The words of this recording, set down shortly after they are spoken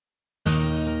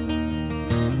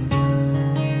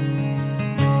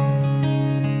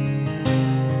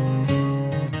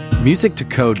Music to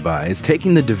Code By is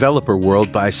taking the developer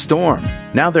world by storm.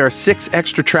 Now there are 6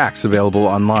 extra tracks available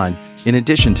online, in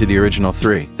addition to the original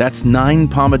 3. That's 9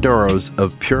 Pomodoros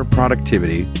of pure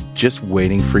productivity just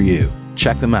waiting for you.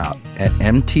 Check them out at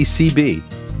mtcb.pwop.com.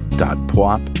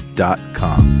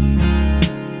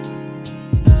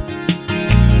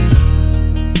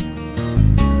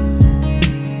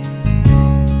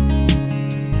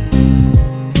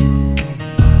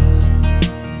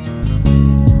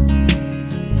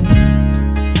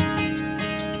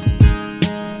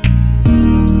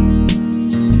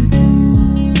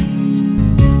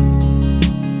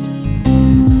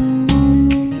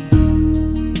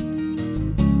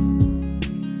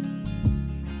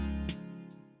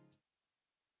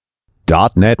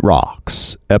 .NET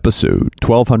Rocks, episode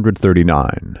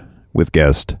 1239, with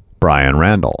guest Brian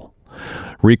Randell.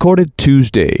 Recorded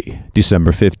Tuesday,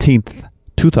 December 15th,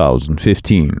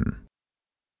 2015.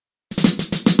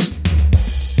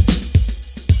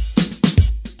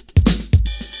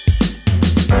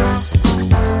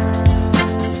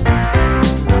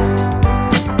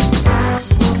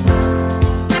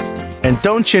 And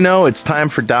don't you know it's time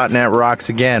for .NET Rocks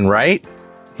again, right?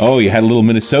 Oh, you had a little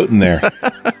Minnesotan there.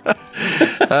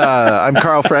 I'm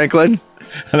Carl Franklin.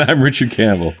 And I'm Richard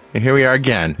Campbell. And here we are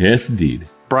again. Yes, indeed.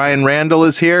 Brian Randell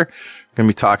is here. We're going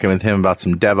to be talking with him about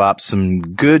some DevOps, some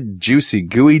good, juicy,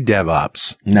 gooey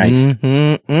DevOps. Nice.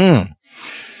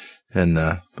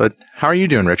 And, but how are you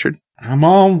doing, Richard? I'm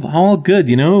all good.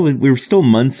 You know, we're still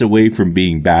months away from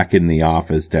being back in the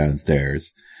office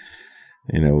downstairs.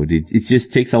 You know, it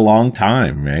just takes a long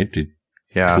time, right? To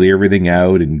clear everything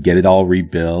out and get it all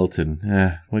rebuilt. And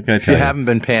what can I tell you? If you haven't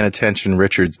been paying attention,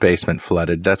 Richard's basement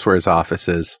flooded. That's where his office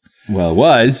is. Well, it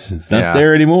was. It's not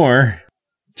there anymore.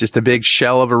 Just a big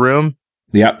shell of a room?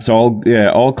 Yep. It's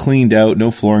all cleaned out.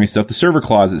 No flooring stuff. The server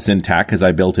closet's intact because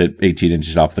I built it 18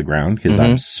 inches off the ground because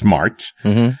I'm smart.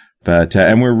 Mm-hmm. But,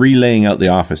 and we're relaying out the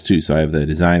office too. So I have the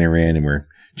designer in and we're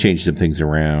changing some things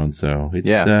around. So it's,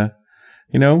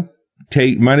 you know,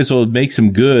 might as well make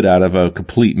some good out of a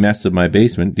complete mess of my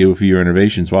basement. Do a few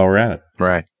innovations while we're at it.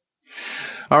 Right.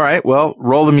 All right. Well,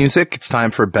 roll the music. It's time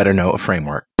for Better Know a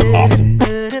Framework. Awesome. All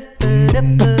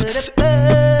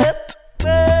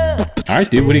right,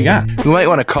 dude. What do you got? You might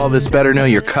want to call this Better Know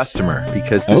Your Customer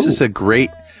because this is a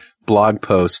great blog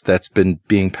post that's been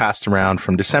being passed around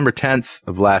from December 10th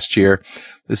of last year.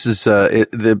 This is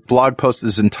the blog post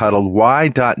is entitled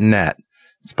Why.net.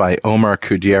 It's by Omar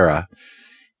Kudera.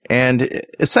 And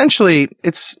essentially,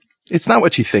 it's not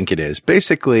what you think it is.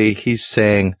 Basically, he's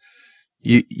saying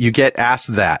you get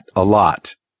asked that a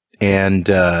lot. And,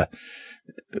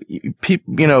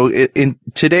 people, you know, in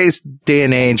today's day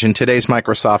and age, in today's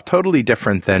Microsoft, totally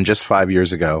different than just 5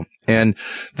 years ago. And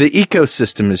the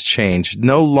ecosystem has changed.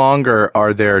 No longer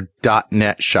are there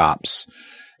 .NET shops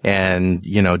and,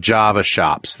 you know, Java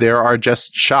shops. There are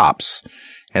just shops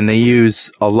and they use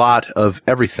a lot of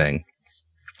everything.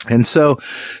 And so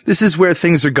this is where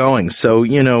things are going. So,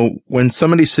 you know, when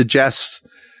somebody suggests,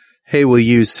 hey, we'll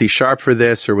use C# for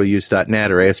this, or we'll use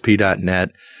 .NET or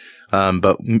ASP.NET,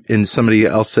 and somebody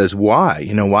else says, why?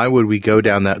 You know, why would we go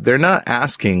down that? They're not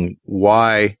asking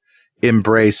why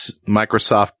embrace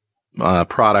Microsoft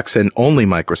products and only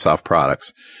Microsoft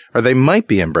products. Or they might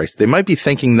be embraced. They might be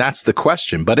thinking that's the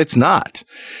question, but it's not.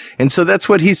 And so that's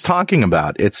what he's talking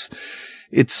about.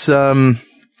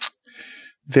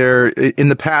 There, in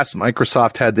the past,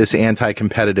 Microsoft had this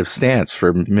anti-competitive stance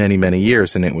for many, many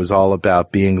years, and it was all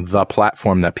about being the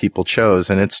platform that people chose,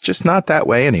 and it's just not that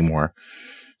way anymore.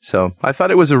 So I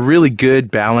thought it was a really good,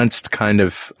 balanced kind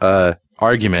of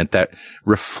argument that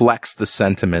reflects the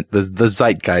sentiment, the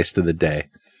zeitgeist of the day.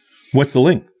 What's the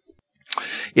link?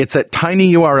 It's at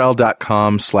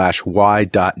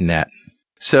tinyurl.com/why.net.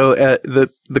 So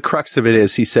the crux of it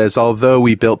is, he says, although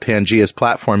we built Pangea's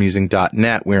platform using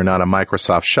 .NET, we're not a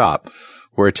Microsoft shop.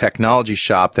 We're a technology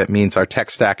shop. That means our tech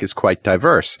stack is quite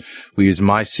diverse. We use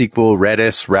MySQL,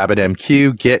 Redis,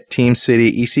 RabbitMQ, Git,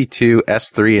 TeamCity, EC2,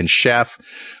 S3, and Chef.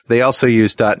 They also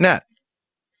use .NET.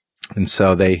 And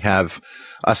so they have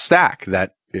a stack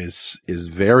that is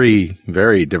very,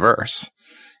 very diverse.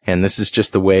 And this is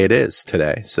just the way it is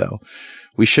today. So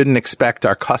we shouldn't expect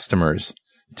our customers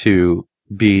to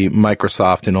be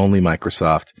Microsoft and only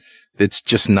Microsoft. It's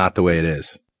just not the way it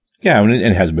is. Yeah, and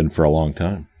it has been for a long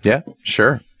time. Yeah,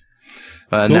 sure.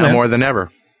 Cool, now man. more than ever.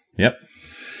 Yep.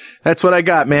 That's what I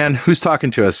got, man. Who's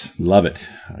talking to us? Love it.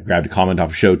 I grabbed a comment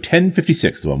off show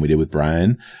 1056, the one we did with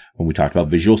Brian when we talked about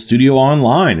Visual Studio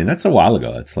Online. And that's a while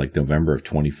ago. That's like November of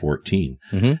 2014.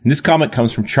 Mm-hmm. And this comment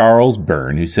comes from Charles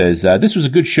Byrne, who says, this was a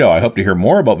good show. I hope to hear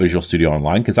more about Visual Studio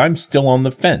Online because I'm still on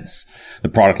the fence. The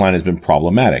product line has been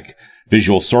problematic.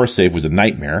 Visual Source Save was a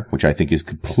nightmare, which I think is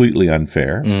completely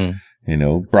unfair. You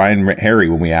know, Harry,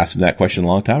 when we asked him that question a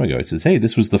long time ago, he says, hey,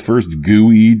 this was the first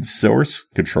GUI source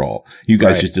control. You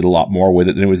guys just did a lot more with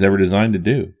it than it was ever designed to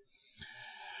do.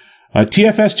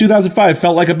 TFS 2005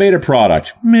 felt like a beta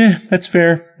product. Meh, that's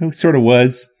fair. It sort of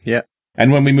was. Yeah.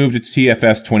 And when we moved to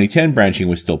TFS 2010, branching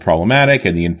was still problematic,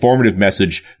 and the informative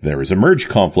message, there is a merge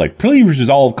conflict, please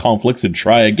resolve conflicts and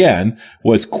try again,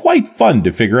 was quite fun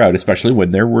to figure out, especially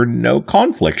when there were no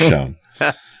conflicts shown.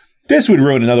 This would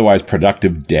ruin an otherwise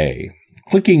productive day.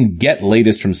 Clicking Get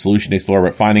Latest from Solution Explorer,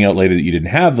 but finding out later that you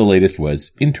didn't have the latest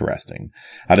was interesting.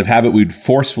 Out of habit, we'd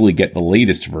forcefully get the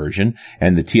latest version,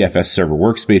 and the TFS server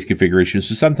workspace configurations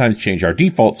would sometimes change our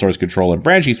default source control and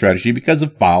branching strategy because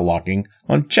of file locking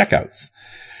on checkouts.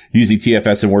 Using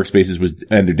TFS and workspaces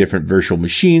under different virtual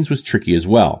machines was tricky as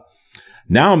well.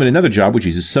 Now I'm in another job which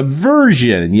uses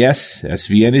Subversion, and yes,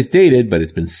 SVN is dated, but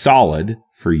it's been solid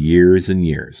for years and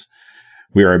years.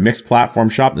 We are a mixed platform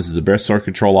shop. This is the best source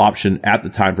control option at the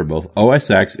time for both OS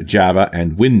X, Java,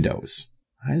 and Windows.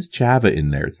 Why is Java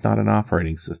in there? It's not an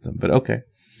operating system, but okay.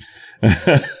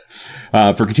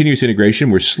 For continuous integration,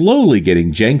 we're slowly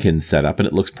getting Jenkins set up, and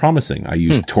it looks promising. I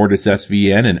use Tortoise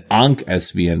SVN and Ankh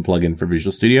SVN plugin for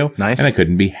Visual Studio, nice. And I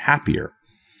couldn't be happier.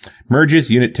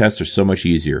 Merges, unit tests are so much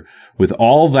easier. With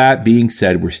all that being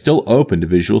said, we're still open to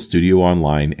Visual Studio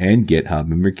Online and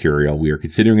GitHub and Mercurial. We are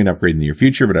considering an upgrade in the near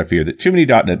future, but I fear that too many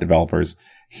 .NET developers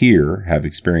here have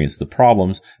experienced the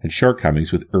problems and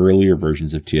shortcomings with earlier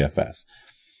versions of TFS.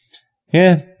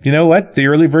 Yeah, you know what? The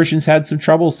early versions had some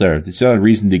troubles there. There's not a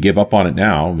reason to give up on it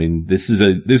now. I mean, this is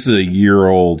a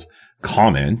year-old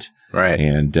comment. Right.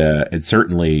 And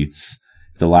certainly it's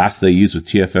the last they used was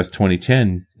TFS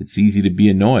 2010. It's easy to be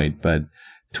annoyed, but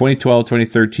 2012,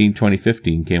 2013,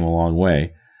 2015 came a long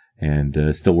way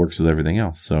and still works with everything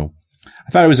else. So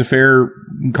I thought it was a fair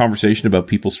conversation about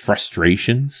people's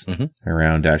frustrations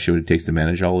around actually what it takes to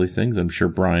manage all these things. I'm sure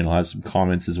Brian will have some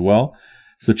comments as well.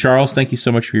 So Charles, thank you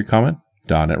so much for your comment.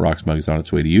 .NET Rocks mug is on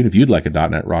its way to you. And if you'd like a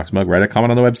 .NET Rocks mug, write a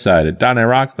comment on the website at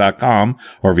 .NETRocks.com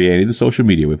or via any of the social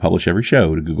media. We publish every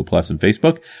show to Google Plus and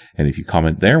Facebook. And if you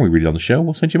comment there and we read it on the show,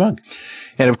 we'll send you a mug.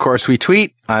 And of course, we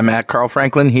tweet. I'm at Carl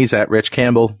Franklin. He's at Rich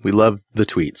Campbell. We love the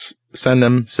tweets. Send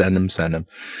them, send them, send them.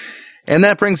 And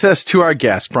that brings us to our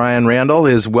guest. Brian Randell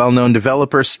is well-known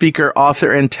developer, speaker,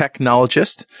 author, and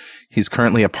technologist. He's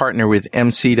currently a partner with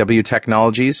MCW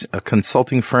Technologies, a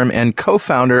consulting firm and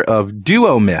co-founder of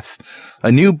DuoMyth,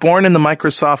 a new born in the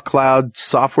Microsoft Cloud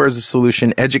software as a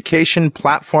solution education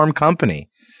platform company.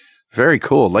 Very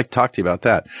cool. I'd like to talk to you about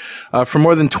that. For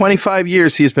more than 25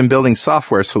 years, he has been building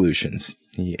software solutions.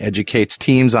 He educates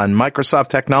teams on Microsoft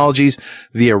technologies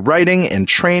via writing and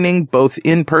training, both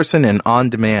in person and on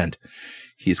demand.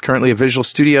 He's currently a Visual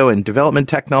Studio and Development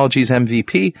Technologies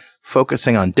MVP,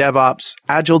 focusing on DevOps,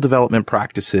 agile development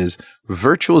practices,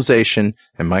 virtualization,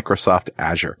 and Microsoft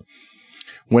Azure.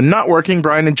 When not working,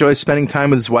 Brian enjoys spending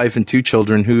time with his wife and 2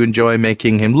 children who enjoy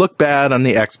making him look bad on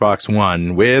the Xbox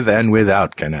One with and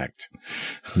without Kinect.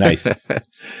 Nice.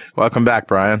 Welcome back,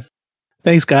 Brian.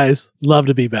 Thanks, guys. Love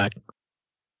to be back.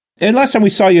 And last time we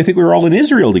saw you, I think we were all in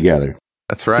Israel together.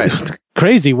 That's right.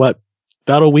 Crazy. What?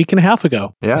 About a week and a half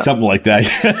ago. Yeah. Something like that.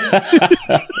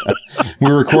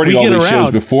 We're recording all these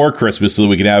shows before Christmas so that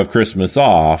we can have Christmas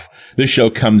off. This show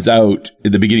comes out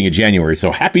at the beginning of January,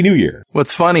 so Happy New Year.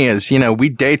 What's funny is, we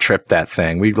day tripped that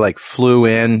thing. We flew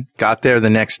in, got there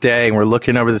the next day, and we're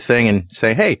looking over the thing and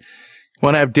say, hey,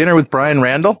 want to have dinner with Brian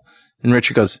Randell? And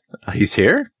Richard goes, he's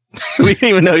here? We didn't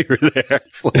even know you were there.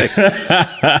 It's like,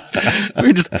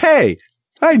 we're just, hey,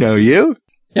 I know you.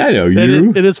 Yeah, I know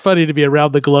you. It is funny to be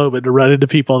around the globe and to run into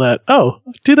people that,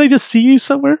 did I just see you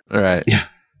somewhere? All right. Yeah.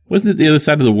 Wasn't it the other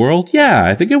side of the world? Yeah,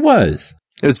 I think it was.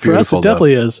 It was beautiful. For us, it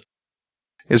definitely is.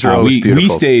 Israel was beautiful. We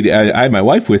stayed, I had my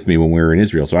wife with me when we were in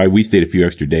Israel, so we stayed a few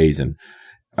extra days, and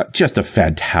just a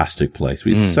fantastic place.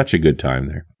 We had such a good time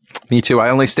there. Me too. I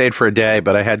only stayed for a day,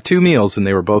 but I had 2 meals, and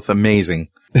they were both amazing.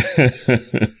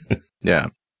 Yeah.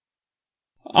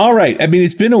 All right. I mean,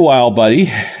 it's been a while,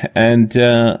 buddy, and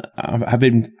I've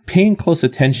been paying close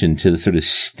attention to the sort of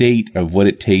state of what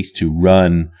it takes to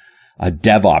run a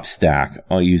DevOps stack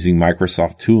using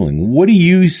Microsoft tooling. What are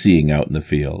you seeing out in the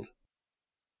field?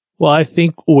 Well, I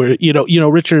think we're,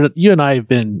 Richard, you and I have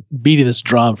been beating this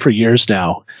drum for years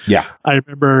now. Yeah. I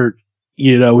remember,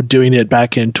 doing it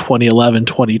back in 2011,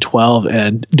 2012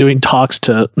 and doing talks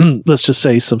to, let's just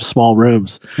say, some small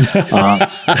rooms.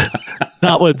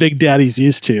 Not what Big Daddy's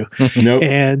used to. Nope.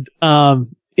 And,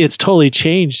 it's totally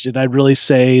changed. And I'd really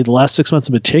say the last 6 months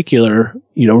in particular,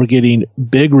 we're getting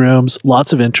big rooms,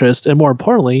 lots of interest. And more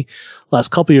importantly, last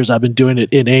couple of years, I've been doing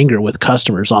it in anger with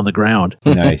customers on the ground.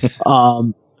 Nice.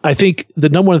 I think the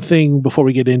number one thing before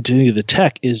we get into any of the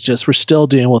tech is just we're still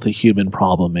dealing with a human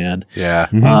problem, man.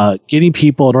 Yeah. Getting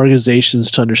people and organizations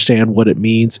to understand what it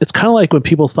means. It's kind of like when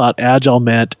people thought agile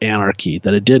meant anarchy,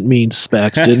 that it didn't mean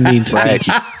specs, didn't mean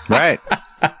thinking. Right.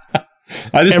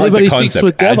 I just Everybody like the thinks concept.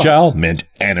 with DevOps. Agile meant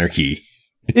anarchy.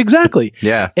 Exactly.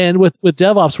 Yeah. And with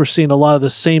DevOps, we're seeing a lot of the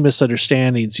same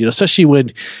misunderstandings, especially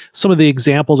when some of the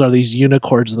examples are these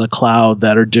unicorns in the cloud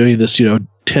that are doing this,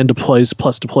 10 deploys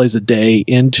plus deploys a day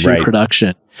into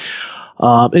production.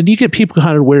 And you get people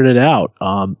kind of weirded out.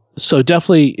 So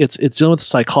definitely it's dealing with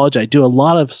psychology. I do a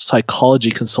lot of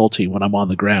psychology consulting when I'm on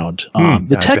the ground.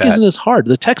 The tech isn't as hard.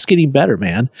 The tech's getting better,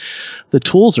 man. The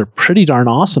tools are pretty darn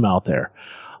awesome out there.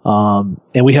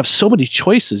 And we have so many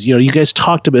choices. You guys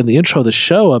talked about in the intro of the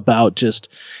show about just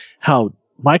how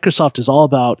Microsoft is all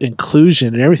about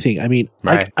inclusion and everything. I mean,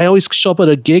 I always show up at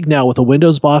a gig now with a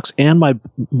Windows box and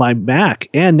my Mac,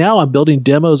 and now I'm building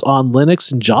demos on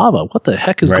Linux and Java. What the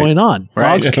heck is going on?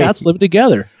 Dogs, cats living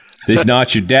together. This is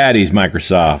not your daddy's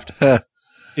Microsoft.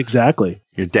 Exactly.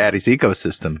 Your daddy's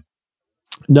ecosystem.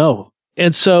 No.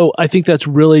 And so I think that's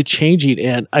really changing.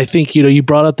 And I think, you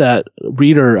brought up that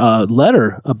reader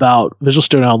letter about Visual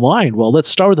Studio Online. Well, let's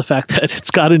start with the fact that it's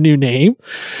got a new name.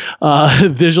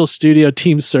 Visual Studio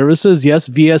Team Services. Yes,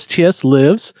 VSTS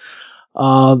lives.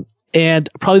 And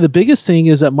probably the biggest thing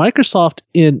is that Microsoft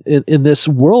in this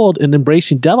world and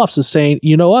embracing DevOps is saying,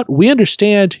 you know what? We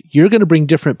understand you're going to bring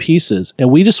different pieces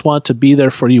and we just want to be there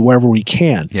for you wherever we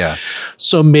can. Yeah.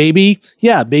 So maybe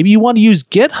you want to use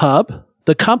GitHub,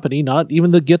 the company, not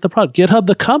even the product, GitHub,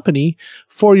 the company,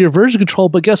 for your version control.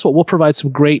 But guess what? We'll provide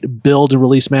some great build and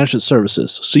release management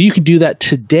services. So you can do that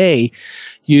today.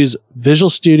 Use Visual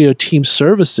Studio Team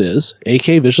Services,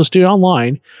 aka Visual Studio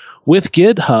Online, with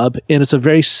GitHub, and it's a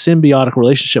very symbiotic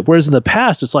relationship. Whereas in the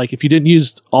past, it's like if you didn't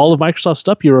use all of Microsoft's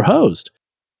stuff, you were hosed.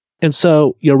 And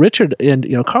so, Richard and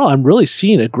Carl, I'm really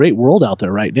seeing a great world out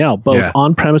there right now, both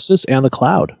on premises and the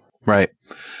cloud. Right.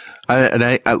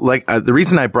 I like the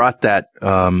reason I brought that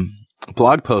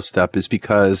blog post up is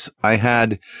because I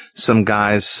had some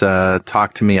guys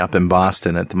talk to me up in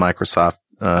Boston at the Microsoft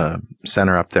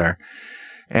Center up there,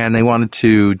 and they wanted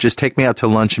to just take me out to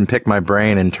lunch and pick my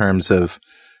brain in terms of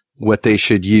what they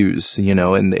should use,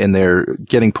 and they're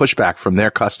getting pushback from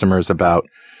their customers about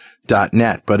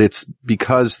 .NET, but it's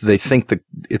because they think that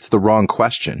it's the wrong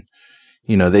question.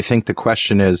 They think the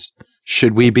question is,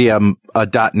 should we be a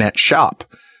 .NET shop?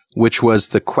 Which was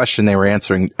the question they were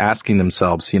asking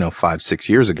themselves, 5-6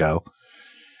 years ago.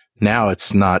 Now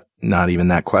it's not even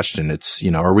that question. It's,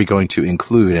 are we going to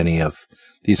include any of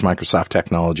these Microsoft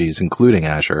technologies, including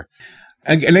Azure?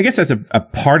 And I guess that's a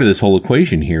part of this whole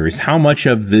equation here is how much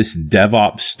of this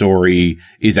DevOps story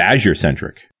is Azure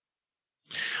centric?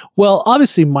 Well,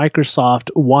 obviously Microsoft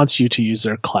wants you to use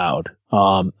their cloud.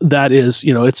 That is,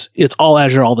 it's all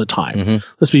Azure all the time. Mm-hmm.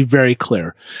 Let's be very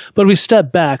clear. But if we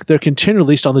step back, they're continuing, at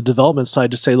least on the development side,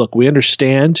 to say, look, we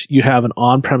understand you have an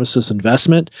on-premises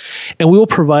investment and we will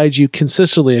provide you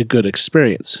consistently a good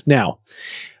experience. Now,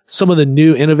 some of the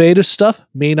new innovative stuff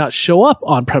may not show up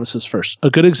on premises first. A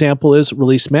good example is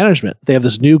release management. They have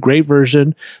this new great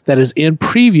version that is in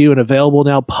preview and available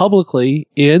now publicly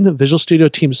in Visual Studio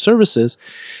Team Services.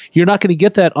 You're not going to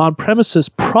get that on premises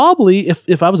probably,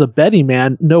 if I was a betting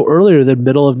man, no earlier than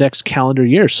middle of next calendar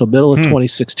year, so middle of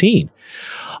 2016.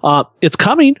 It's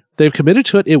coming. They've committed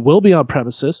to it. It will be on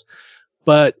premises,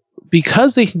 but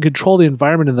because they can control the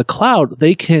environment in the cloud,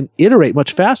 they can iterate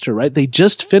much faster, right? They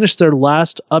just finished their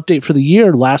last update for the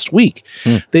year last week.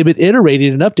 They've been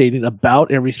iterating and updating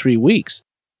about every 3 weeks.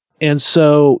 And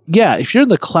so, if you're in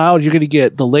the cloud, you're going to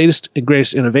get the latest and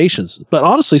greatest innovations. But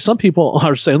honestly, some people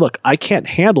are saying, look, I can't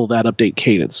handle that update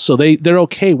cadence. So they're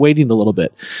okay waiting a little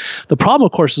bit. The problem,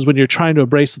 of course, is when you're trying to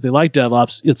embrace something like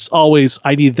DevOps, it's always,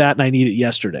 I need that and I need it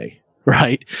yesterday.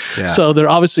 Right. Yeah. So there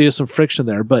obviously is some friction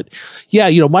there, but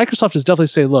Microsoft is definitely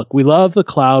saying, look, we love the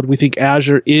cloud. We think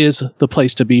Azure is the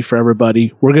place to be for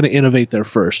everybody. We're going to innovate there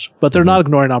first, but they're not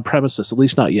ignoring on premises, at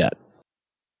least not yet.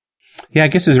 Yeah, I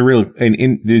guess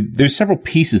there's several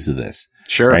pieces of this.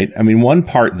 Sure. Right. I mean, one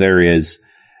part there is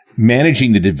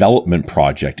managing the development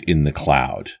project in the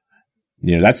cloud.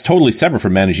 That's totally separate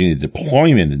from managing the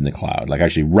deployment in the cloud, like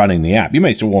actually running the app. You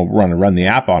may still want to run the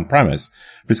app on premise,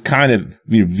 but it's kind of,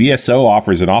 VSO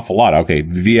offers an awful lot. Okay,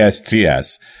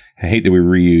 VSTS. I hate that we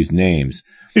reuse names.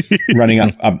 Running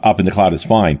up in the cloud is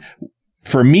fine.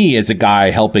 For me, as a guy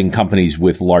helping companies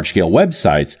with large scale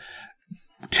websites,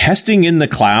 testing in the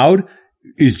cloud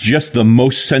is just the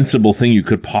most sensible thing you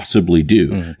could possibly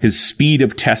do. Because speed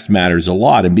of test matters a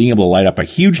lot, and being able to light up a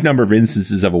huge number of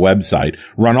instances of a website,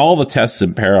 run all the tests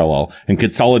in parallel, and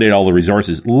consolidate all the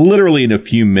resources literally in a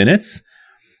few minutes,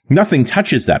 nothing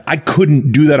touches that. I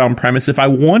couldn't do that on premise if I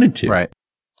wanted to. Right.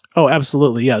 Oh,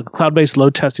 absolutely. Yeah. Cloud-based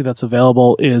load testing that's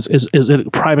available is a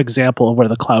prime example of where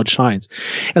the cloud shines.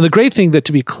 And the great thing that,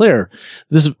 to be clear,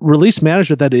 this release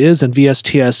management that is in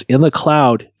VSTS in the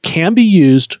cloud can be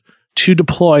used to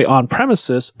deploy on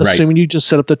premises, assuming you just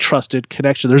set up the trusted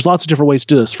connection. There's lots of different ways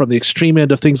to do this, from the extreme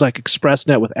end of things like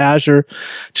ExpressNet with Azure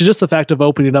to just the fact of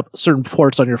opening up certain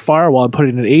ports on your firewall and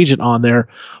putting an agent on there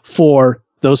for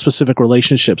those specific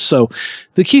relationships. So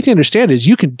the key thing to understand is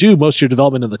you can do most of your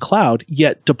development in the cloud,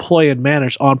 yet deploy and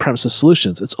manage on-premises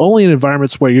solutions. It's only in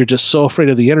environments where you're just so afraid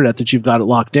of the internet that you've got it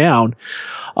locked down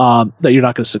that you're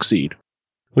not going to succeed.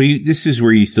 Well, this is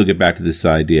where you still get back to this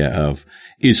idea of,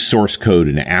 is source code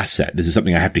an asset? Is it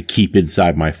something I have to keep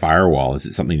inside my firewall? Is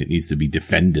it something that needs to be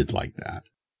defended like that?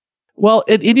 Well,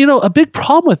 and you know, a big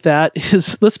problem with that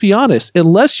is, let's be honest,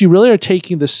 unless you really are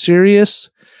taking the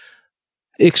serious,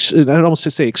 I'd almost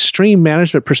say extreme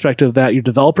management perspective that your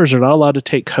developers are not allowed to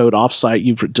take code offsite.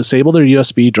 You've disabled their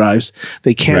USB drives.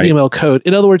 They can't email code.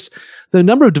 In other words, the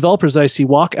number of developers that I see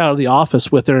walk out of the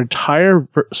office with their entire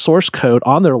source code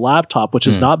on their laptop, which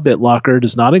is not BitLocker,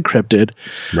 is not encrypted,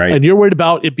 and you're worried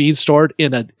about it being stored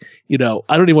in a, you know,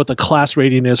 I don't know what the class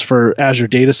rating is for Azure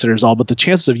data centers, but the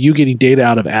chances of you getting data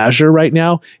out of Azure right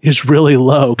now is really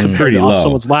low compared to off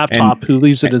someone's laptop who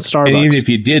leaves it in Starbucks. And even if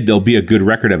you did, there'll be a good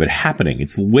record of it happening.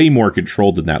 It's way more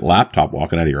controlled than that laptop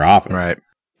walking out of your office. Right.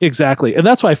 Exactly. And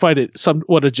that's why I find it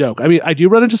somewhat a joke. I mean, I do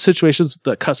run into situations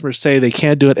that customers say they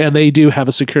can't do it, and they do have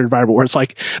a secure environment where it's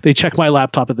like they check my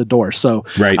laptop at the door. So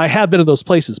I have been in those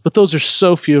places, but those are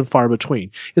so few and far between.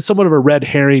 It's somewhat of a red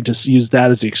herring to use that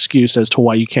as the excuse as to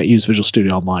why you can't use Visual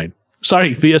Studio Online.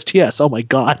 Sorry, VSTS. Oh my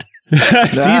God. See,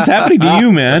 it's happening to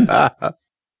you, man.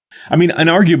 I mean,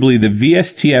 unarguably, the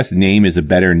VSTS name is a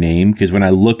better name, because when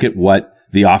I look at what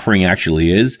the offering actually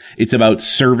is, it's about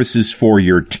services for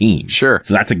your team. Sure.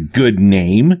 So that's a good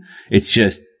name. It's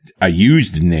just a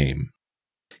used name.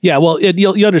 Yeah, well,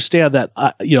 you understand that,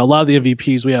 you know, a lot of the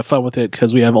MVPs, we have fun with it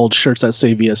because we have old shirts that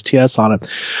say VSTS on it.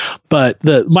 But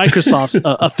the Microsoft's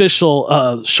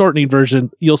official shortening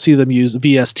version, you'll see them use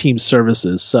VS Team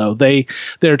Services. So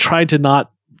they're trying to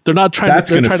not, they're not trying That's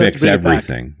to. That's going to fix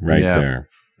everything there.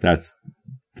 That's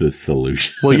the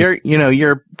solution. Well,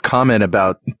 your comment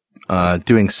about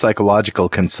doing psychological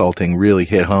consulting really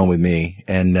hit home with me.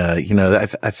 And, I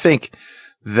think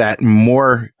that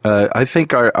I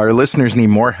think our listeners need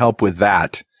more help with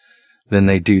that than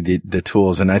they do the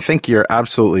tools. And I think you're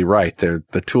absolutely right.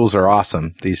 The tools are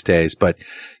awesome these days, but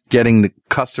getting the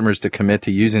customers to commit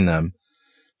to using them,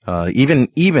 even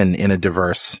in a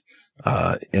diverse,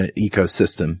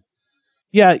 ecosystem.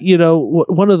 Yeah, you know,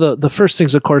 one of the first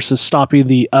things, of course, is stopping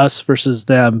the us versus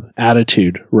them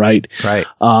attitude, right? Right.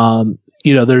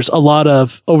 You know, there's a lot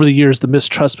of, over the years, the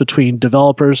mistrust between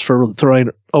developers for throwing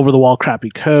over-the-wall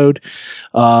crappy code.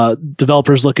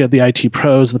 Developers look at the IT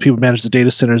pros and the people who manage the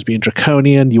data centers being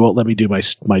draconian. You won't let me do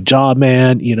my job,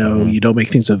 man. You know, you don't make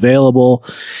things available.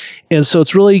 And so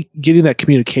it's really getting that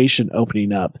communication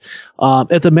opening up.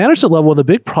 At the management level, one of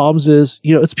the big problems is,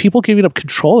 you know, it's people giving up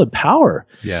control and power.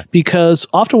 Yeah. Because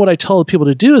often what I tell people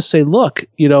to do is say, look,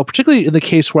 you know, particularly in the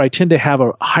case where I tend to have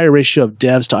a higher ratio of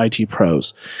devs to IT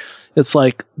pros, it's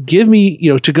like, give me, you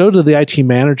know, to go to the IT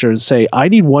manager and say, I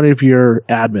need one of your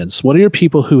admins, one of your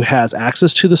people who has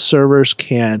access to the servers,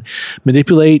 can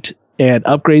manipulate and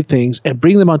upgrade things and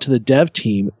bring them onto the dev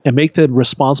team and make them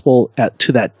responsible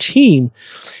to that team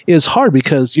is hard,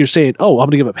 because you're saying, oh, I'm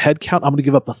going to give up headcount, I'm going to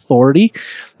give up authority.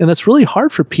 And that's really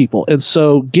hard for people. And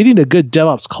so getting a good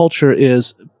DevOps culture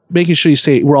is making sure you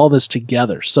say, we're all in this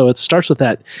together. So it starts with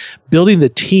that, building the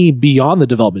team beyond the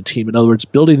development team. In other words,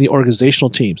 building the organizational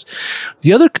teams.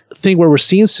 The other thing where we're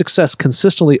seeing success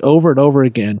consistently over and over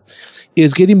again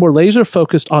is getting more laser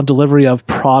focused on delivery of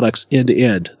products end to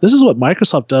end. This is what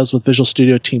Microsoft does with Visual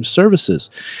Studio Team Services.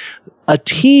 A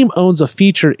team owns a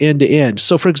feature end to end.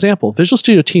 So for example, Visual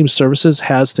Studio Team Services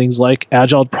has things like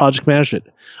agile project management,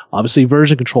 obviously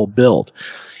version control, build.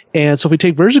 And so if we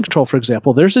take version control, for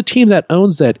example, there's a team that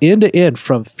owns that end to end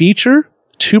from feature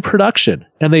to production,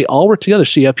 and they all work together.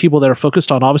 So you have people that are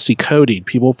focused on obviously coding,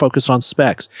 people focused on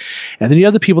specs, and then you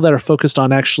have the people that are focused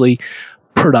on actually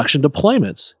production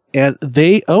deployments, and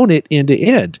they own it end to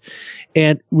end.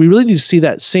 And we really need to see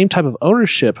that same type of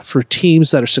ownership for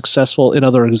teams that are successful in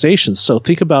other organizations. So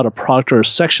think about a product or a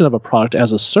section of a product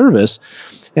as a service.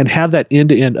 and have that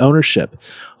end-to-end ownership.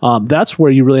 That's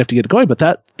where you really have to get it going. But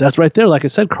that's right there. Like I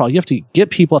said, Carl, you have to get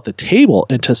people at the table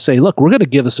and to say, look, we're going to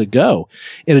give this a go.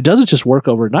 And it doesn't just work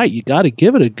overnight. You got to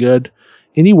give it a good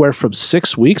anywhere from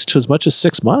 6 weeks to as much as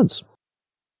 6 months.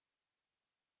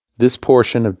 This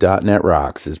portion of .NET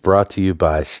Rocks is brought to you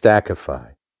by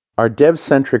Stackify. Our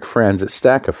dev-centric friends at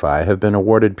Stackify have been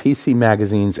awarded PC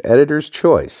Magazine's Editor's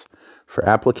Choice for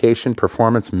application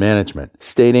performance management,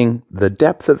 stating the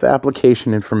depth of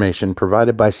application information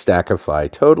provided by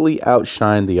Stackify totally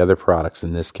outshined the other products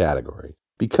in this category.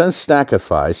 Because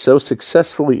Stackify so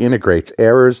successfully integrates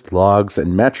errors, logs,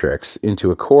 and metrics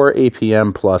into a core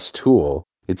APM Plus tool,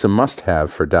 it's a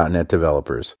must-have for .NET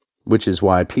developers, which is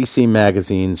why PC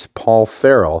Magazine's Paul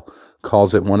Farrell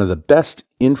calls it one of the best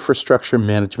infrastructure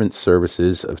management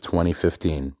services of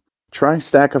 2015. Try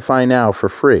Stackify now for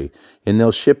free, and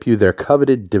they'll ship you their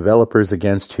coveted Developers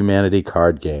Against Humanity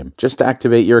card game. Just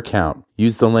activate your account.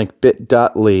 Use the link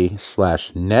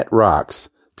bit.ly/netrocks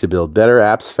to build better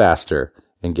apps faster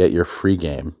and get your free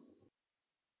game.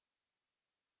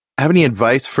 Have any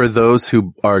advice for those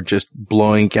who are just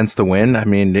blowing against the wind? I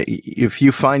mean, if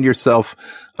you find yourself,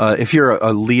 if you're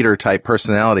a leader type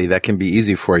personality, that can be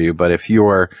easy for you. But if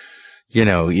you're,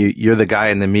 you're the guy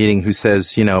in the meeting who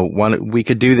says, we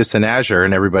could do this in Azure,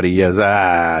 and everybody yells,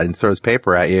 and throws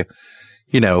paper at you,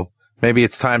 maybe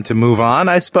it's time to move on,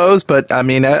 I suppose. But I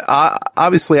mean,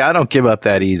 obviously I don't give up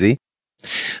that easy.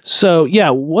 So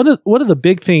yeah, one of the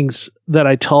big things that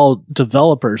I tell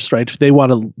developers, right, if they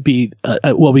want to be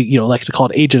what we like to call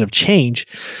an agent of change,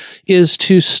 is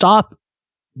to stop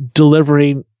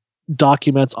delivering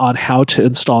documents on how to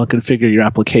install and configure your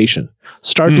application.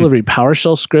 Start delivering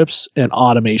PowerShell scripts and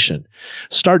automation.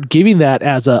 Start giving that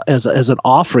as an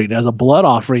offering, as a blood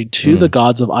offering to the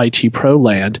gods of IT pro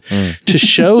land to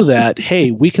show that,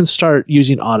 hey, we can start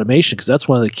using automation, because that's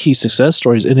one of the key success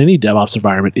stories in any DevOps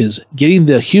environment, is getting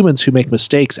the humans who make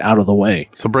mistakes out of the way.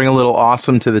 So bring a little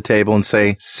awesome to the table and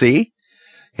say, see,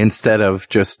 instead of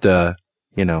just, here's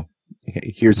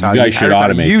how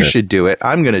you should do it.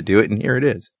 I'm going to do it, and here it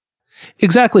is.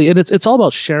 Exactly. And it's all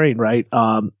about sharing, right?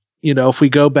 If we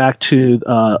go back to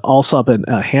Allsop and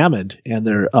Hammond and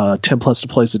their 10 plus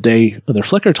deploys a day of their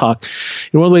Flickr talk,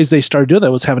 one of the ways they started doing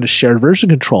that was having a shared version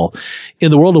control.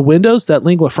 In the world of Windows, that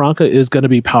lingua franca is going to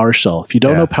be PowerShell. If you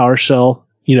don't know PowerShell,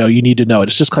 you need to know it.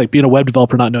 It's just like being a web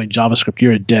developer not knowing JavaScript.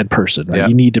 You're a dead person, right? Yeah.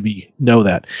 You need to know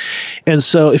that. And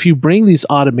so if you bring these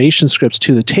automation scripts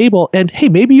to the table, and hey,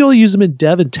 maybe you only use them in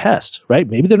dev and test, right?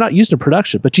 Maybe they're not used in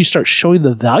production, but you start showing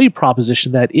the value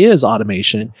proposition that is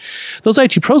automation. Those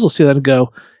IT pros will see that and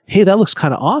go, hey, that looks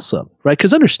kind of awesome, right?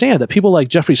 Because understand that people like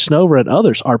Jeffrey Snover and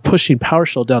others are pushing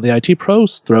PowerShell down the IT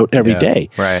pro's throat every day.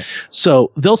 Right.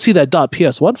 So they'll see that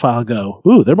 .ps1 file and go,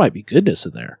 ooh, there might be goodness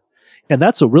in there. And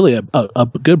that's really a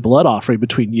good blood offering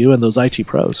between you and those IT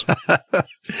pros.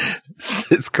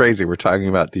 It's crazy. We're talking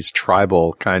about these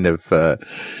tribal kind of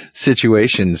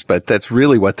situations, but that's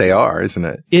really what they are, isn't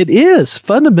it? It is.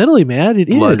 Fundamentally, man, it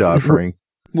blood is. Blood offering.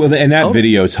 Well, and that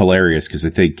video is hilarious because I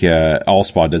think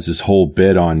Allspot does this whole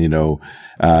bit on,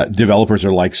 developers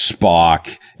are like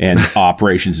Spock and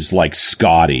operations is like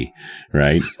Scotty,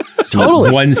 right?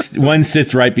 Totally. One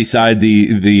sits right beside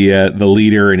the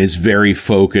leader and is very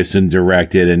focused and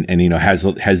directed and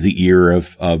has the ear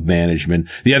of management.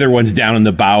 The other one's down in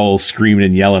the bowels screaming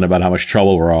and yelling about how much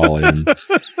trouble we're all in.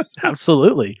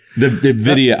 Absolutely. The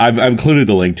video, I've included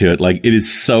the link to it. Like, it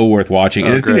is so worth watching.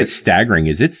 And the thing that's staggering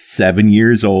is it's 7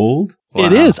 years old. Wow.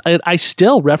 It is. I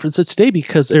still reference it today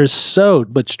because there's so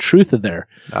much truth in there.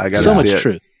 I got so much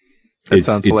truth. It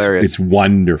sounds hilarious. It's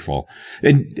wonderful.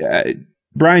 And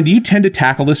Brian, do you tend to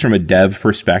tackle this from a dev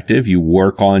perspective? You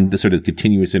work on the sort of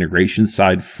continuous integration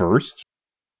side first?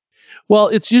 Well,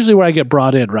 it's usually where I get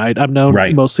brought in, right? I'm known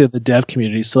mostly in the dev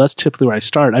community, so that's typically where I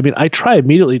start. I mean, I try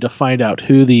immediately to find out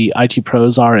who the IT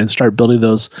pros are and start building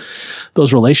those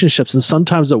relationships. And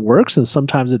sometimes it works, and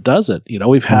sometimes it doesn't.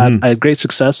 I had great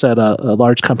success at a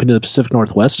large company in the Pacific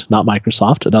Northwest, not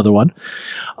Microsoft, another one.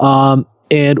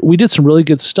 And we did some really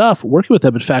good stuff working with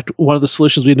them. In fact, one of the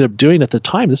solutions we ended up doing at the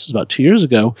time, this was about 2 years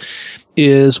ago,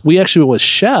 is we actually went with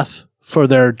Chef for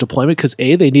their deployment because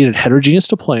they needed heterogeneous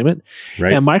deployment,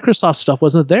 and Microsoft stuff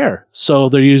wasn't there. So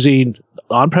they're using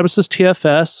on-premises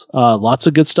TFS, lots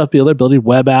of good stuff. They're building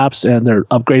web apps, and they're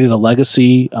upgrading a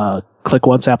legacy click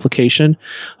once application,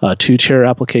 2-tier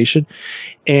application.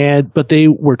 But they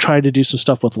were trying to do some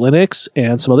stuff with Linux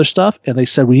and some other stuff. And they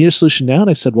said, we need a solution now. And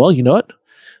I said, well, you know what?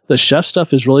 The Chef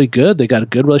stuff is really good. They got a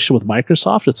good relationship with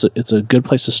Microsoft. It's a good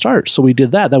place to start. So we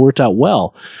did that. That worked out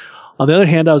well. On the other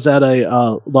hand, I was at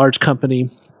a large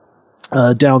company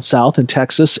down south in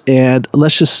Texas, and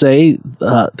let's just say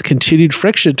continued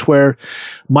friction to where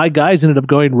my guys ended up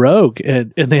going rogue,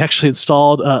 and they actually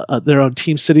installed their own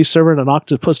Team City server and an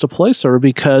Octopus deploy server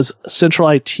because Central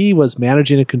IT was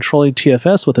managing and controlling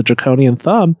TFS with a draconian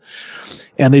thumb,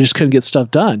 and they just couldn't get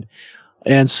stuff done.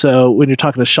 And so when you're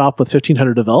talking a shop with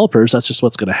 1,500 developers, that's just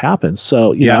what's going to happen.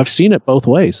 So, you know, I've seen it both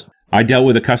ways. I dealt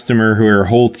with a customer who her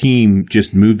whole team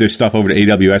just moved their stuff over to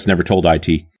AWS, never told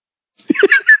IT.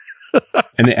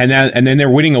 and then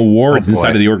they're winning awards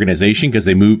inside of the organization because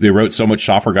they wrote so much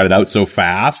software, got it out so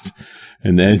fast.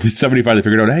 And then somebody finally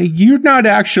figured out, hey, you're not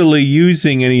actually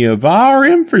using any of our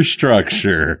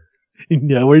infrastructure.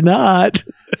 No, we're not.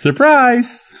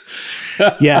 Surprise.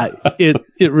 Yeah,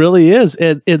 it really is.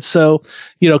 And so,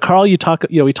 you know, Carl, we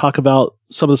talk about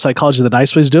some of the psychology of the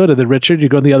nice ways to do it. And then Richard, you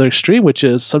go on the other extreme, which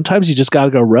is sometimes you just got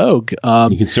to go rogue.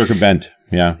 You can circumvent.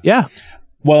 Yeah. Yeah.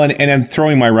 Well, and I'm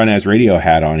throwing my Run As Radio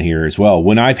hat on here as well.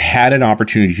 When I've had an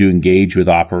opportunity to engage with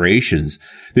operations,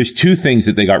 there's two things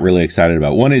that they got really excited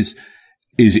about. One is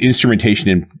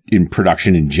instrumentation in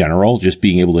production in general, just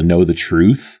being able to know the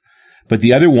truth. But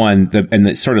the other one,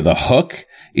 sort of the hook,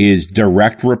 is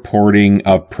direct reporting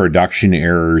of production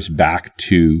errors back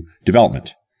to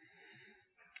development.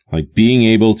 Like being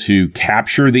able to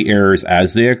capture the errors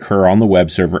as they occur on the web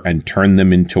server and turn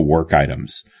them into work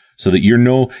items. So that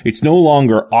it's no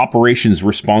longer operations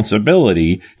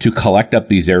responsibility to collect up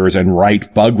these errors and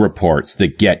write bug reports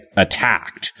that get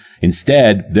attacked.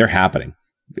 Instead, they're happening.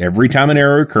 Every time an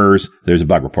error occurs, there's a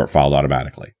bug report filed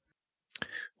automatically.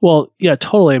 Well, yeah,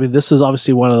 totally. I mean, this is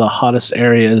obviously one of the hottest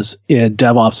areas in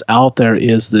DevOps out there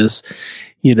is this,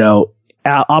 you know,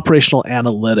 operational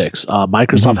analytics.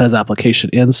 Microsoft has application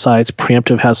insights.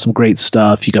 Preemptive has some great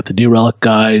stuff. You got the New Relic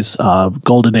guys,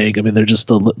 Golden Egg. I mean, they're just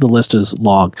the list is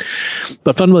long,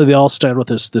 but fundamentally they all start with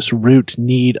this root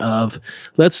need of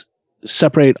let's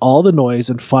separate all the noise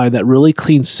and find that really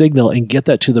clean signal and get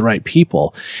that to the right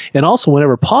people. And also,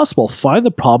 whenever possible, find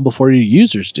the problem before your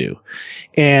users do.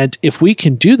 And if we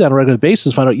can do that on a regular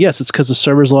basis, find out, yes, it's because the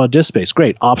server's low on disk space.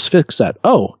 Great. Ops fix that.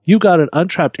 Oh, you got an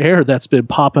untrapped error that's been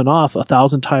popping off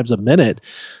 1,000 times a minute.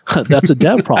 That's a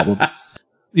dev problem.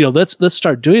 You know, let's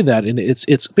start doing that. And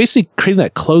it's basically creating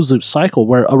that closed loop cycle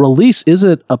where a release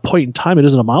isn't a point in time. It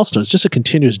isn't a milestone. It's just a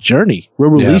continuous journey. We're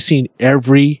releasing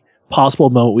every possible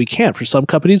moment we can. For some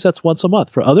companies, that's once a month.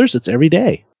 For others, it's every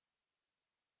day.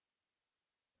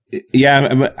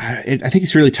 Yeah, I think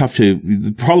it's really tough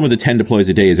the problem with the 10 deploys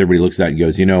a day is everybody looks at it and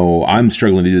goes, you know, I'm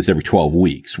struggling to do this every 12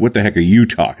 weeks. What the heck are you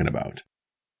talking about?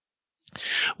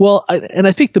 Well,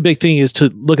 I think the big thing is to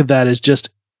look at that as just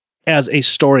as a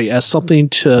story, as something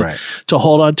to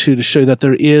hold on to show that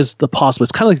there is the possible.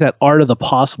 It's kind of like that art of the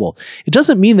possible. It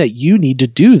doesn't mean that you need to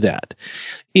do that.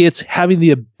 It's having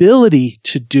the ability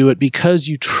to do it because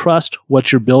you trust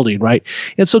what you're building, right?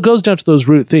 And so it goes down to those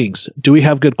root things. Do we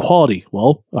have good quality?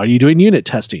 Well, are you doing unit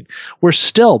testing? We're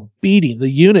still beating the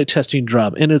unit testing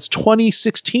drum, and it's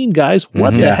 2016, guys.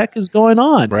 What the heck is going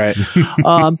on? Right.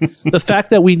 The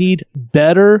fact that we need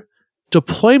better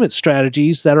deployment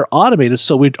strategies that are automated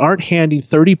so we aren't handing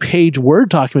 30-page Word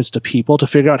documents to people to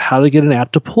figure out how to get an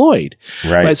app deployed.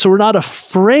 Right. So we're not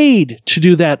afraid to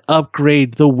do that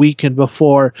upgrade the weekend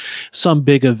before some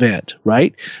big event,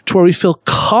 right? To where we feel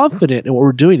confident in what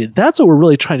we're doing. And that's what we're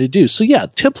really trying to do. So yeah,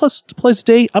 10 plus deploys a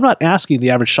day, I'm not asking the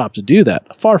average shop to do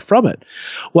that. Far from it.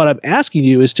 What I'm asking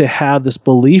you is to have this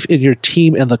belief in your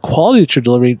team and the quality that you're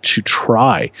delivering to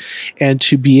try and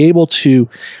to be able to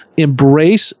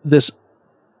embrace this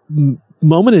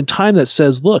moment in time that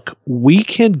says, look, we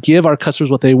can give our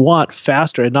customers what they want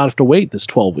faster and not have to wait this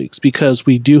 12 weeks because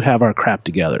we do have our crap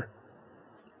together.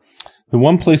 The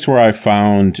one place where I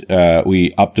found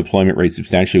we upped deployment rates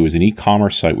substantially was an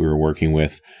e-commerce site we were working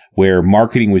with where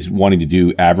marketing was wanting to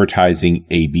do advertising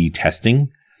A/B testing.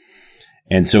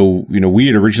 And so, you know, we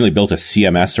had originally built a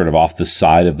CMS sort of off the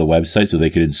side of the website so they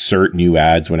could insert new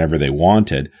ads whenever they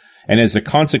wanted. And as a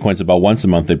consequence, about once a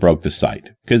month, they broke the site.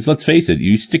 Because let's face it,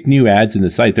 you stick new ads in the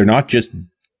site, they're not just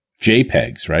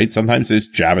JPEGs, right? Sometimes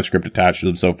there's JavaScript attached to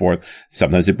them and so forth.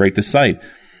 Sometimes they break the site.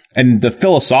 And the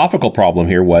philosophical problem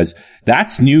here was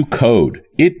that's new code.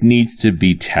 It needs to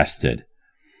be tested.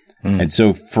 And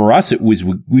so for us, it was,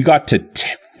 we got to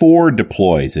 4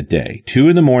 deploys a day, 2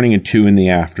 in the morning and 2 in the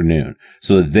afternoon,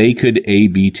 so that they could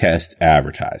A/B test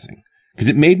advertising. Because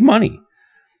it made money.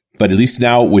 But at least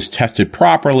now it was tested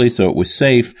properly, so it was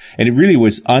safe. And it really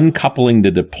was uncoupling the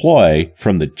deploy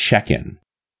from the check-in.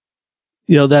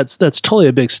 You know, that's totally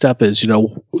a big step is, you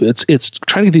know, it's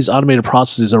trying to get these automated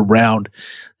processes around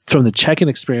from the check-in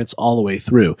experience all the way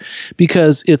through.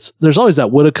 Because there's always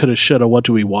that woulda, coulda, shoulda, what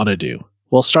do we want to do?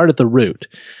 Well, start at the root.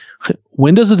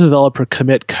 when does a developer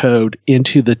commit code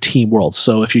into the team world?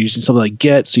 So if you're using something like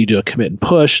Git, so you do a commit and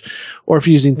push, or if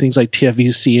you're using things like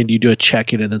TFVC and you do a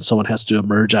check-in and then someone has to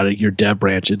emerge out of your dev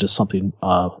branch into something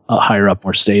higher up,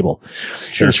 more stable.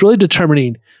 Sure. And it's really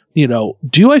determining,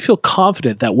 do I feel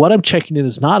confident that what I'm checking in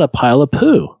is not a pile of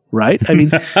poo, right? I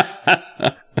mean,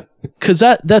 because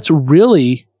that's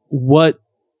really what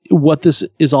this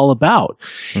is all about.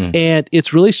 And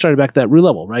it's really started back at that root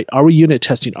level, right? Are we unit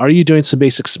testing? Are you doing some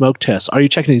basic smoke tests? Are you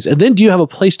checking these? And then do you have a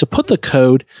place to put the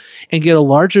code and get a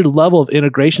larger level of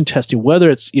integration testing, whether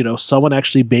it's, someone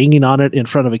actually banging on it in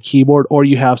front of a keyboard, or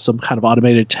you have some kind of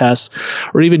automated tests,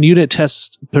 or even unit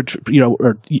tests, or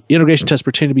integration tests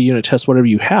pretending to be unit tests, whatever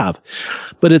you have.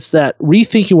 But it's that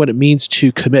rethinking what it means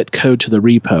to commit code to the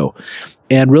repo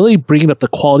and really bringing up the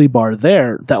quality bar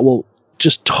there that will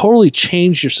just totally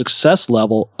change your success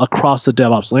level across the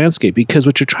DevOps landscape, because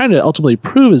what you're trying to ultimately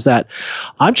prove is that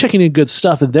I'm checking in good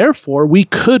stuff, and therefore we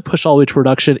could push all the way to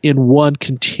production in one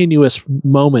continuous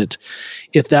moment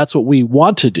if that's what we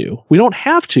want to do. We don't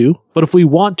have to, but if we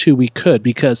want to, we could,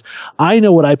 because I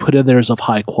know what I put in there is of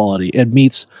high quality and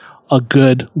meets a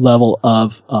good level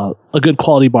of a good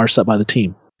quality bar set by the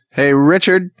team. Hey,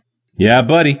 Richard. Yeah,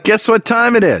 buddy. Guess what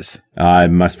time it is?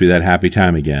 It must be that happy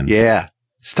time again. Yeah.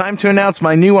 It's time to announce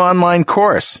my new online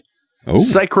course. Oh.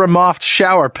 Psychromoft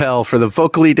Shower Pell for the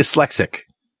vocally dyslexic.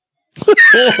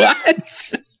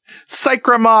 What?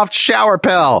 Psychromoft Shower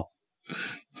Pell.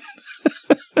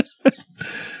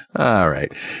 All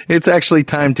right. It's actually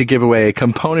time to give away a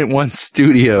Component One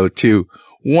Studio to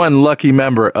one lucky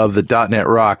member of the .NET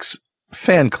Rocks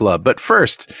fan club. But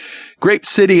first, Grape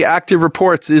City Active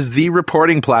Reports is the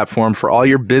reporting platform for all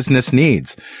your business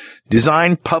needs.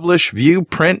 Design, publish, view,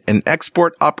 print, and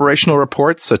export operational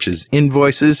reports such as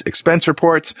invoices, expense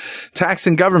reports, tax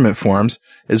and government forms,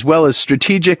 as well as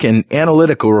strategic and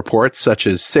analytical reports such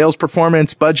as sales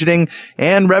performance, budgeting,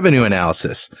 and revenue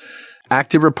analysis.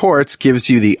 Active Reports gives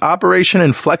you the operation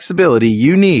and flexibility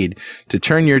you need to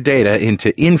turn your data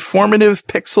into informative,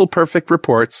 pixel-perfect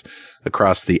reports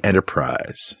across the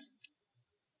enterprise.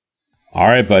 All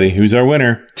right, buddy. Who's our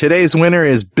winner? Today's winner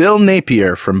is Bill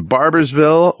Napier from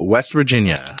Barbersville, West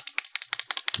Virginia.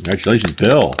 Congratulations,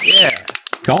 Bill. Yeah.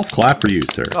 Golf clap for you,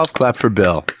 sir. Golf clap for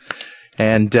Bill.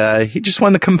 And he just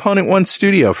won the Component One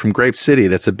Studio from Grape City.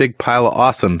 That's a big pile of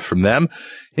awesome from them.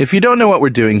 If you don't know what we're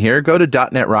doing here, go to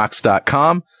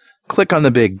 .NETRocks.com, click on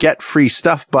the big Get Free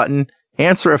Stuff button,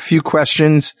 answer a few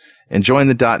questions, and join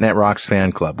the .NET Rocks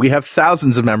fan club. We have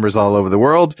thousands of members all over the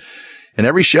world. And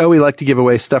every show, we like to give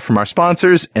away stuff from our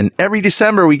sponsors. And every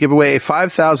December, we give away a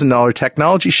 $5,000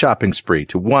 technology shopping spree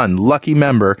to one lucky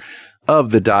member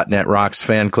of the .NET Rocks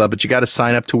fan club. But you got to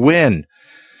sign up to win.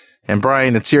 And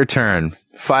Brian, it's your turn.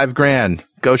 $5,000.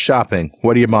 Go shopping.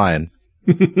 What are you buying?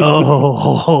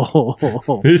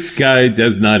 Oh, This guy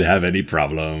does not have any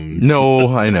problems.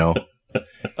 No, I know.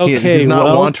 okay. He's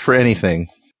not want for anything.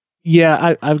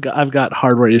 Yeah, I've got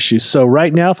hardware issues. So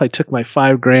right now, if I took my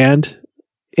 $5,000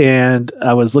 and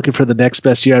I was looking for the next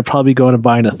best year, I'd probably go in and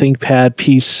buying a ThinkPad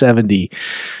P70,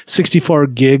 64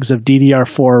 gigs of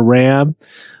DDR4 RAM,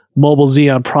 mobile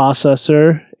Xeon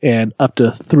processor, and up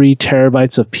to 3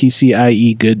 terabytes of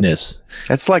PCIe goodness.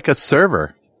 That's like a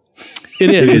server. It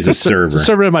is a server. It's a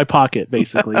server in my pocket,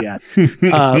 basically. Yeah.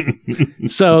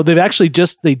 So they've actually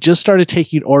just started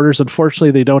taking orders.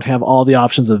 Unfortunately, they don't have all the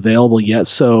options available yet.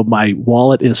 So my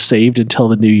wallet is saved until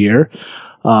the new year.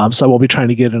 So I won't be trying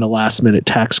to get in a last minute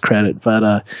tax credit,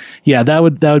 but, yeah, that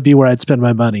would be where I'd spend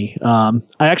my money. I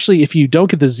actually, if you don't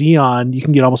get the Xeon, you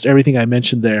can get almost everything I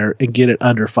mentioned there and get it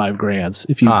under $5,000.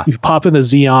 If you pop in the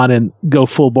Xeon and go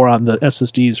full bore on the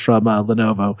SSDs from,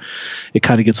 Lenovo, it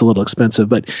kind of gets a little expensive,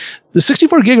 but the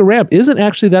 64 gig of RAM isn't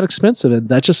actually that expensive. And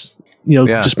that just,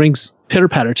 just brings pitter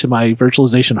patter to my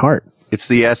virtualization heart. It's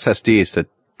the SSDs that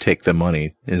take the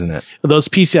money, isn't it? Those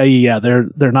PCIe, yeah,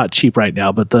 they're not cheap right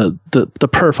now, but the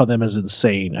perf on them is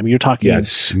insane. I mean, you're talking, yeah,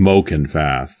 it's smoking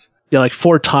fast. Yeah, like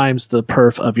 4 times the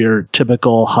perf of your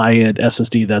typical high end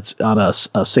SSD that's on a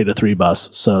SATA 3 bus.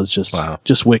 So it's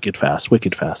just wicked fast.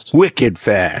 Wicked fast.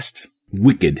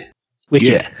 Wicked.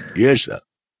 Yeah. Yes.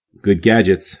 Good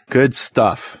gadgets. Good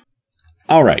stuff.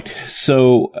 All right.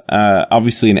 So,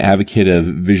 obviously an advocate of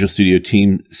Visual Studio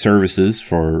Team Services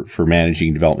for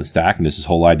managing development stack. And this is the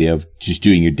whole idea of just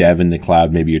doing your dev in the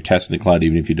cloud, maybe your test in the cloud,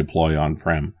 even if you deploy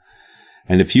on-prem.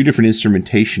 And a few different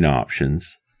instrumentation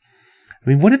options. I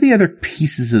mean, what are the other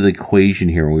pieces of the equation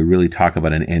here when we really talk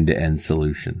about an end-to-end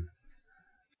solution?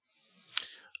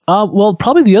 Well,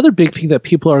 probably the other big thing that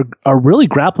people are really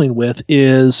grappling with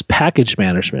is package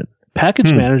management.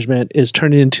 Package management is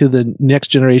turning into the next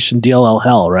generation DLL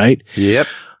hell, right? Yep.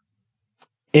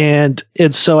 And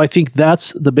so I think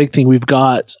that's the big thing we've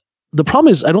got. The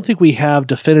problem is I don't think we have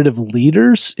definitive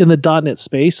leaders in the .NET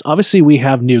space. Obviously, we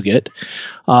have NuGet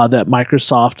that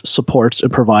Microsoft supports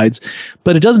and provides,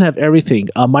 but it doesn't have everything.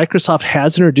 Microsoft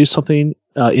has introduced something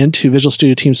into Visual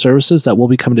Studio Team Services that will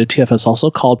be coming to TFS also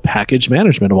called package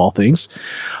management of all things.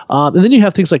 And then you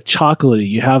have things like Chocolatey,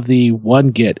 you have the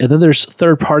OneGit, and then there's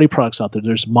third-party products out there.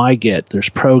 There's MyGit, there's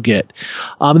ProGit.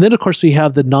 And then, of course, we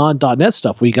have the non.NET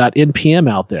stuff. We got NPM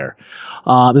out there.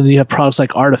 And then you have products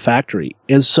like Artifactory.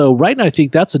 And so right now, I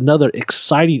think that's another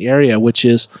exciting area, which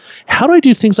is how do I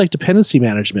do things like dependency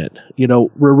management?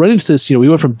 We're running into this, we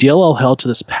went from DLL hell to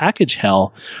this package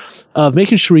hell of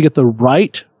making sure we get the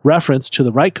right reference to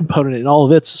the right component and all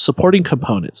of its supporting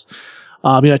components.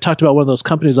 I talked about one of those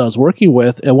companies I was working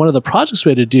with, and one of the projects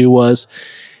we had to do was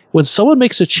when someone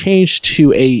makes a change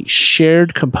to a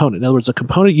shared component, in other words, a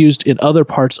component used in other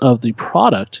parts of the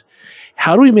product,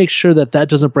 how do we make sure that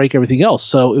doesn't break everything else?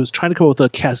 So it was trying to come up with a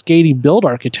cascading build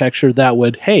architecture that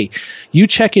would, hey, you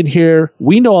check in here.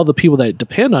 We know all the people that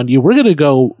depend on you. We're going to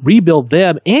go rebuild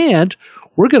them, and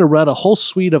we're going to run a whole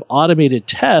suite of automated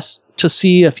tests to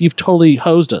see if you've totally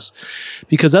hosed us.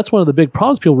 Because that's one of the big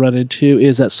problems people run into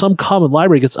is that some common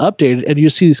library gets updated and you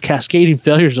see these cascading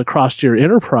failures across your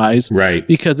enterprise, right?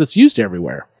 Because it's used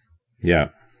everywhere. Yeah.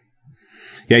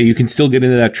 Yeah, you can still get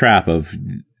into that trap of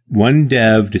one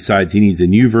dev decides he needs a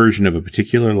new version of a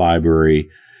particular library,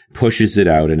 pushes it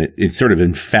out, and it sort of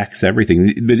infects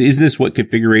everything. But isn't this what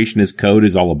configuration as code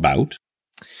is all about?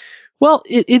 Well,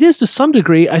 it is to some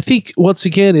degree. I think once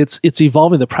again, it's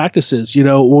evolving the practices.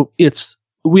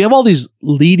 We have all these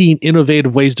leading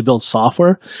innovative ways to build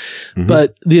software,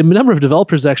 but the number of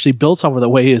developers that actually build software that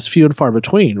way is few and far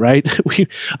between, right?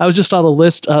 I was just on a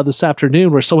list this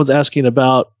afternoon where someone's asking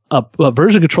about a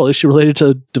version control issue related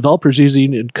to developers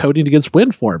using and coding against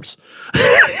WinForms.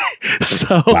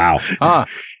 So, wow.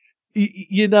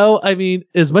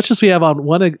 As much as we have on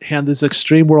one hand this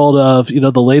extreme world of,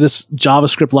 the latest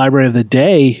JavaScript library of the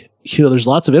day, there's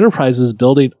lots of enterprises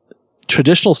building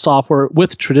traditional software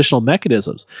with traditional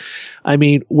mechanisms.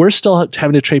 We're still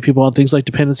having to train people on things like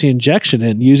dependency injection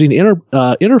and using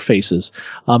interfaces,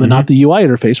 and not the UI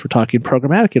interface. We're talking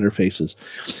programmatic interfaces.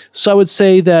 So I would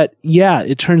say that,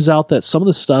 it turns out that some of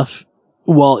the stuff,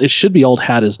 well, it should be old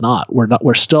hat is not.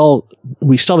 We still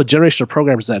have a generation of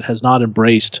programmers that has not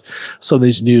embraced some of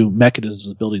these new mechanisms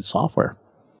of building software.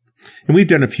 And we've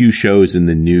done a few shows in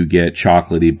the NuGet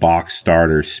chocolatey box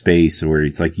starter space where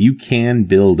it's like you can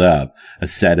build up a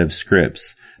set of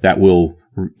scripts that will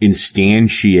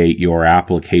instantiate your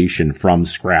application from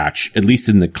scratch, at least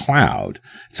in the cloud.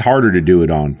 It's harder to do it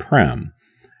on-prem,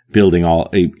 building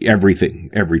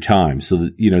everything every time. So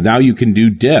that, now you can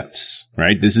do diffs,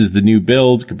 right? This is the new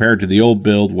build compared to the old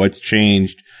build. What's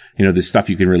changed? This stuff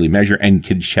you can really measure and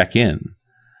can check in.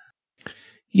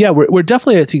 Yeah, we're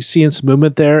definitely, I think, seeing some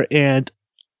movement there. And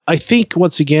I think,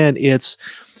 once again, it's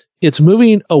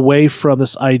moving away from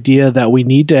this idea that we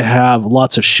need to have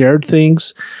lots of shared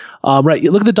things. Right.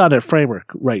 You look at the .NET framework,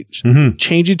 right?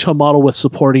 Changing to a model with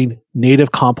supporting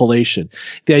native compilation.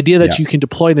 The idea that you can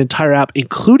deploy an entire app,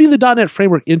 including the .NET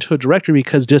framework, into a directory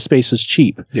because disk space is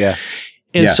cheap. Yeah.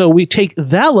 And so we take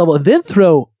that level and then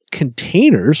throw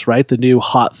containers, right? The new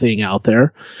hot thing out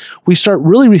there. We start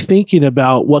really rethinking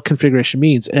about what configuration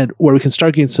means and where we can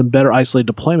start getting some better isolated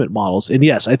deployment models. And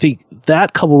yes, I think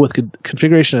that coupled with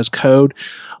configuration as code,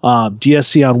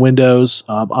 DSC on Windows,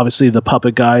 obviously the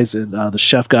Puppet guys and the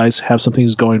Chef guys have some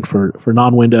things going for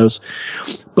non-Windows,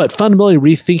 but fundamentally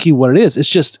rethinking what it is. It's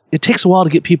just, it takes a while to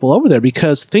get people over there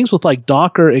because things with like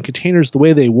Docker and containers, the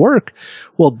way they work,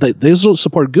 well, they don't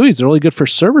support GUIs. They're only good for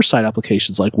server-side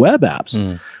applications like web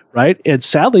apps, right? And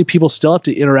sadly, people still have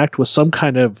to interact with some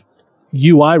kind of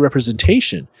UI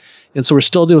representation. And so we're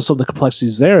still doing some of the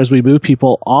complexities there as we move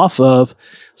people off of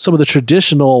some of the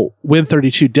traditional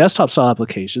Win32 desktop style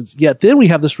applications. Yet then we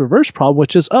have this reverse problem,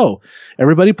 which is,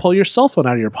 everybody pull your cell phone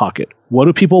out of your pocket. What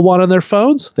do people want on their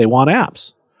phones? They want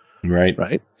apps. Right.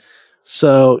 Right.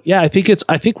 So I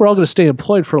think we're all going to stay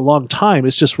employed for a long time.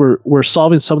 It's just we're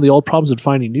solving some of the old problems and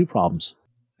finding new problems.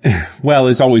 Well,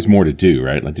 there's always more to do,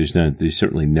 right? Like there's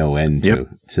certainly no end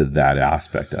to that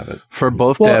aspect of it. For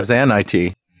both devs and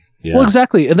IT. Yeah. Well,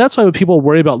 exactly. And that's why when people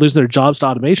worry about losing their jobs to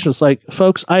automation, it's like,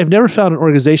 folks, I have never found an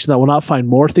organization that will not find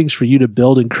more things for you to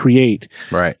build and create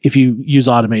if you use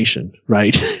automation,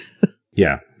 right?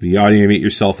 Yeah. You automate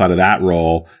yourself out of that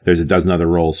role. There's a dozen other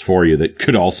roles for you that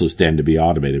could also stand to be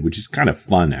automated, which is kind of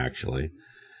fun, actually.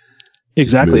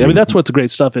 Exactly. I mean, that's what the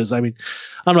great stuff is. I mean,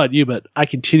 I don't know about you, but I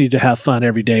continue to have fun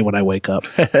every day when I wake up.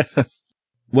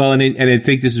 Well, and I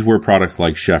think this is where products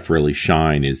like Chef really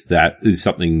shine, is that is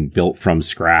something built from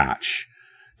scratch.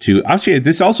 To actually,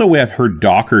 this is also way I've heard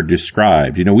Docker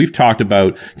described. We've talked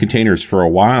about containers for a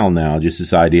while now, just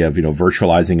this idea of,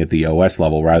 virtualizing at the OS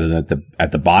level rather than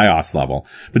at the BIOS level.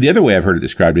 But the other way I've heard it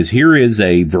described is here is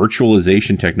a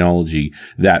virtualization technology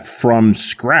that from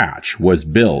scratch was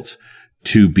built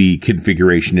to be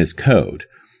configuration as code.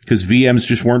 Because VMs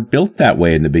just weren't built that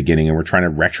way in the beginning, and we're trying to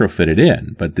retrofit it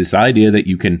in. But this idea that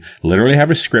you can literally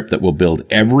have a script that will build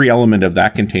every element of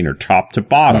that container top to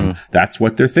bottom, that's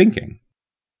what they're thinking.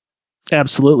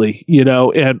 Absolutely.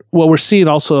 And what we're seeing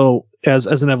also as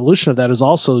an evolution of that is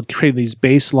also creating these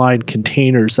baseline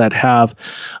containers that have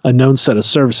a known set of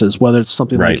services, whether it's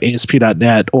something like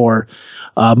ASP.NET or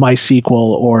MySQL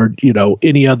or,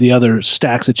 any of the other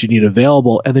stacks that you need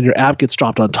available. And then your app gets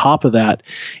dropped on top of that,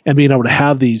 and being able to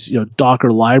have these,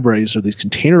 Docker libraries or these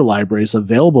container libraries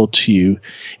available to you,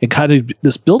 and kind of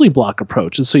this building block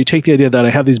approach. And so you take the idea that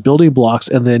I have these building blocks,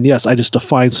 and then, yes, I just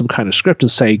define some kind of script and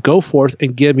say, go forth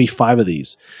and give me 5 of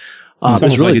these.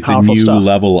 It's really like it's a new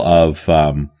level of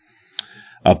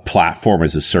platform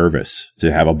as a service,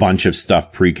 to have a bunch of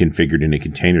stuff pre-configured in a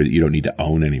container that you don't need to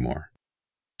own anymore.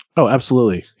 Oh,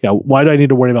 absolutely. Yeah. Why do I need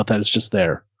to worry about that? It's just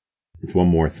there. It's one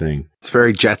more thing. It's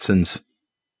very Jetsons.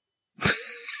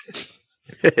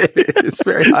 It's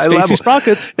very high Stacy level.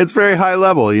 Sprockets. It's very high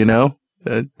level,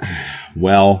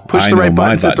 Well, push the right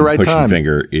buttons at the right pushing time.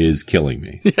 Finger is killing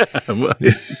me.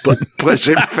 But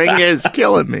pushing finger is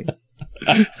killing me.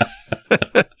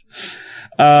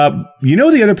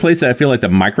 The other place that I feel like the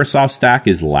Microsoft stack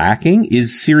is lacking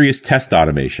is serious test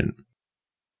automation.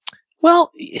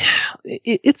 Well,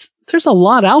 there's a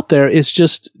lot out there. It's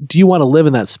just, do you want to live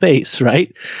in that space,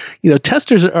 right?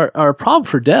 Testers are a problem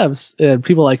for devs and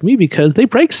people like me because they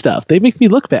break stuff. They make me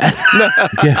look bad.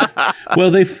 Yeah.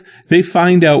 Well, they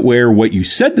find out where what you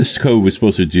said this code was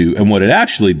supposed to do and what it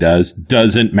actually does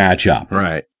doesn't match up.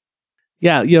 Right.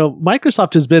 Yeah,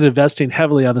 Microsoft has been investing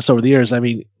heavily on this over the years. I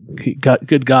mean,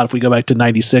 good God, if we go back to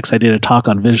 96, I did a talk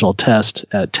on visual test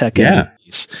at Tech. Yeah.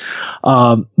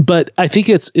 But I think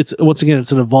it's once again,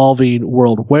 it's an evolving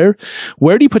world. Where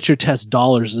do you put your test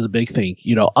dollars is a big thing.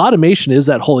 Automation is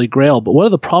that holy grail, but one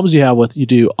of the problems you have with you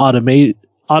do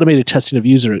automated testing of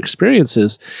user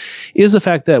experiences is the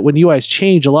fact that when UIs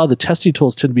change, a lot of the testing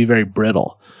tools tend to be very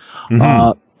brittle.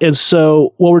 Mm-hmm. And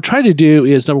so what we're trying to do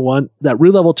is, number one, that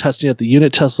root level testing at the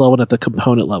unit test level and at the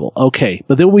component level. Okay.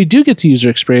 But then when we do get to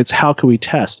user experience, how can we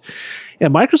test?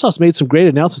 And Microsoft's made some great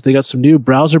announcements. They got some new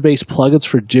browser-based plugins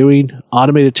for doing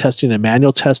automated testing and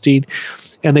manual testing.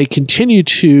 And they continue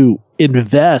to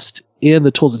invest in the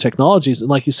tools and technologies.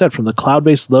 And like you said, from the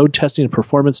cloud-based load testing and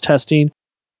performance testing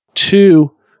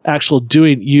to actual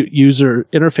doing user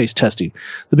interface testing.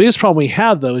 The biggest problem we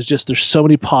have, though, is just there's so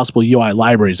many possible UI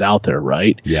libraries out there,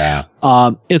 right? Yeah.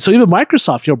 And so even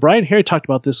Microsoft, Brian Harry talked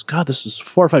about this, this is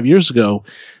 4 or 5 years ago,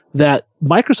 that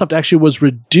Microsoft actually was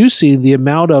reducing the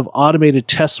amount of automated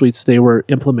test suites they were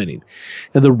implementing.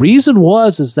 And the reason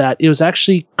is that it was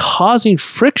actually causing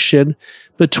friction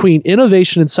between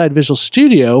innovation inside Visual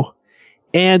Studio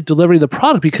and delivering the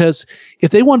product, because if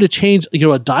they wanted to change,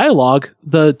 a dialogue,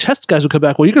 the test guys would come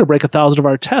back, well, you're going to break 1,000 of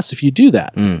our tests if you do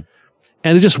that. And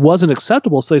it just wasn't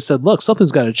acceptable. So they said, look,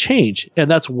 something's got to change. And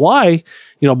that's why,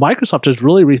 Microsoft has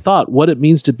really rethought what it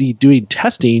means to be doing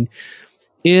testing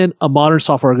in a modern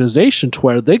software organization, to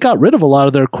where they got rid of a lot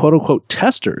of their quote unquote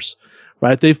testers,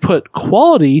 right? They've put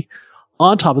quality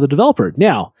on top of the developer.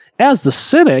 Now, as the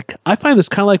cynic, I find this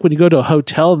kind of like when you go to a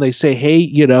hotel and they say, hey,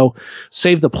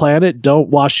 save the planet, don't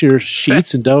wash your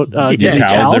sheets and don't do your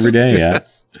towels every day. Yeah.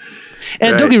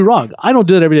 And don't get me wrong, I don't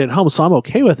do it every day at home, so I'm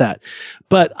okay with that.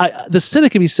 But the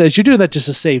cynic in me says, you're doing that just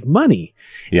to save money.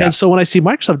 Yeah. And so when I see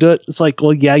Microsoft do it, it's like,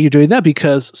 well, yeah, you're doing that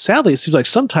because sadly, it seems like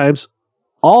sometimes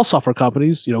all software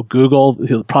companies, Google,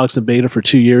 the products in beta for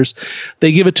 2 years,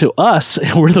 they give it to us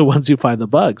and we're the ones who find the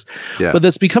bugs. Yeah. But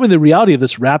that's becoming the reality of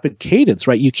this rapid cadence,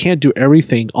 right? You can't do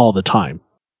everything all the time.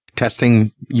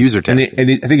 User testing. And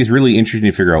I think it's really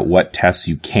interesting to figure out what tests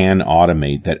you can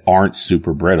automate that aren't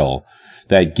super brittle,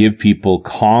 that give people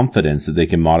confidence that they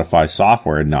can modify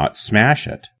software and not smash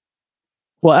it.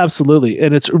 Well, absolutely.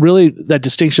 And it's really that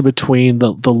distinction between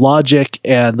the logic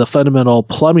and the fundamental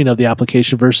plumbing of the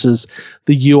application versus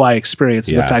the UI experience.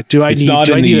 And the fact, it's not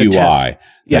in the UI that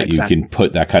exactly. You can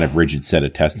put that kind of rigid set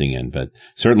of testing in, but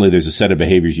certainly there's a set of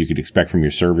behaviors you could expect from your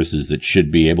services that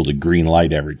should be able to green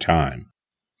light every time.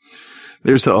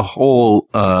 There's a whole,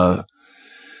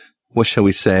 what shall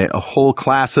we say, a whole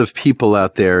class of people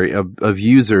out there, of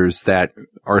users that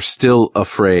are still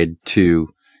afraid to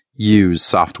use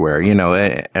software, and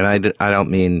I don't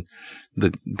mean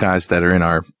the guys that are in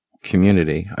our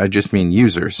community. I just mean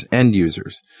users, end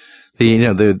users.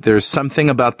 There's something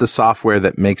about the software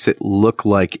that makes it look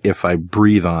like if I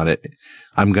breathe on it,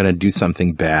 I'm going to do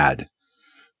something bad,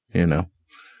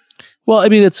 Well, I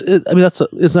mean, isn't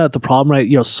that the problem,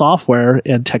 right? Software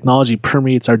and technology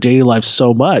permeates our daily lives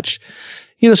so much.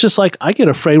 It's just like I get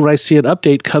afraid when I see an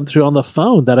update come through on the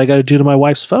phone that I got to do to my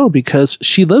wife's phone because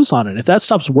she lives on it. If that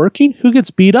stops working, who gets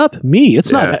beat up? Me.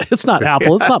 It's not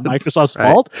Apple. It's not Microsoft's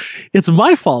fault. It's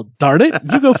my fault. Darn it.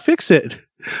 You go fix it.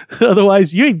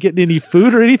 Otherwise, you ain't getting any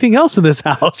food or anything else in this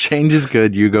house. Change is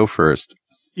good. You go first.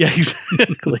 Yeah,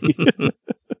 exactly.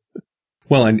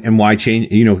 Well, and why change?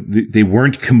 They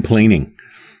weren't complaining,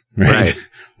 right?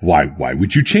 Why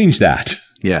would you change that?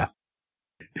 Yeah.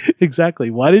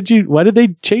 Exactly. Why did they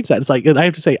change that? It's like, and I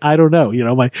have to say, I don't know.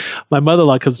 My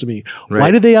mother-in-law comes to me. Right.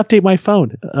 Why did they update my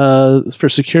phone for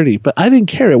security? But I didn't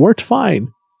care. It worked fine.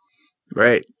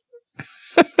 Right.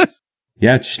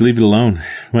 Yeah, just leave it alone.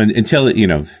 Until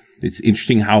it's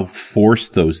interesting how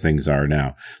forced those things are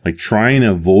now. Like trying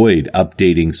to avoid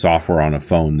updating software on a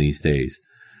phone these days.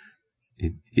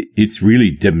 It's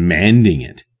really demanding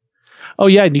it. Oh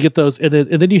yeah, and you get those, and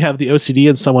then you have the OCD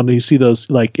in someone, and you see those,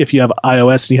 like if you have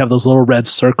iOS and you have those little red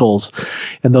circles,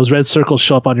 and those red circles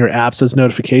show up on your apps as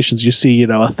notifications. You see,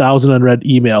 1,000 unread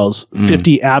emails,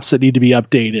 50 apps that need to be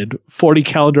updated, 40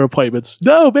 calendar appointments.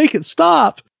 No, make it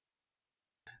stop.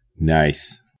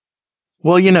 Nice.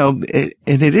 Well, and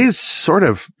it is sort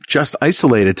of just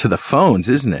isolated to the phones,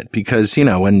 isn't it? Because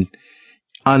when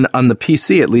on the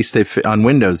PC, at least on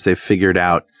Windows, they've figured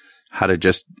out how to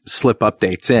just slip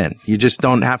updates in. You just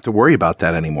don't have to worry about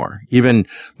that anymore. Even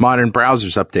modern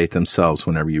browsers update themselves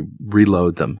whenever you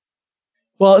reload them.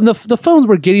 Well, and the phones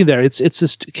we're getting there, it's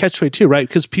this catch-22, right?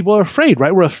 Because people are afraid,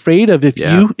 right? We're afraid of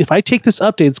if I take this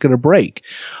update, it's going to break.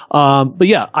 But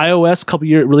yeah, iOS a couple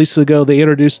releases ago, they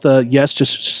introduced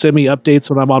just send me updates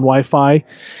when I'm on Wi-Fi.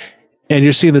 And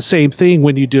you're seeing the same thing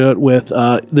when you do it with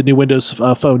the new Windows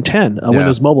Phone 10,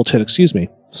 Windows Mobile 10, excuse me.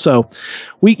 So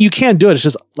you can do it. It's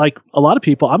just like a lot of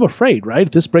people, I'm afraid, right?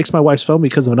 If this breaks my wife's phone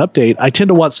because of an update, I tend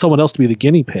to want someone else to be the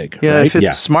guinea pig. Yeah, right? If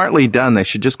it's smartly done, they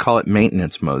should just call it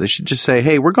maintenance mode. They should just say,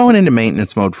 hey, we're going into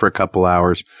maintenance mode for a couple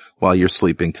hours while you're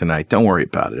sleeping tonight. Don't worry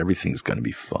about it. Everything's going to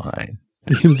be fine.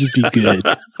 It'll just be good.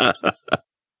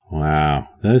 Wow.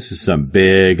 This is some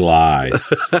big lies.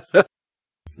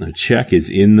 The check is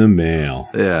in the mail.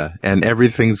 Yeah, and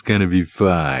everything's going to be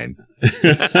fine.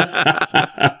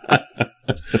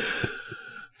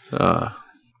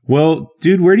 Well,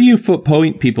 dude, where do you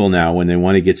point people now when they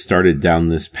want to get started down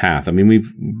this path? I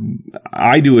mean,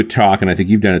 I do a talk, and I think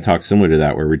you've done a talk similar to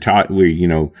that, where a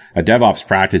DevOps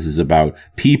practice is about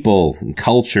people,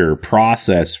 culture,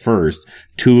 process first,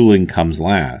 tooling comes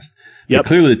last. Yep. But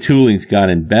clearly the tooling's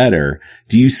gotten better.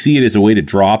 Do you see it as a way to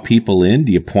draw people in?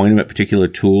 Do you point them at particular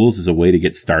tools as a way to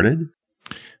get started?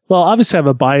 Well, obviously I have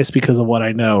a bias because of what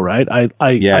I know, right?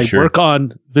 I work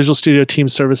on Visual Studio Team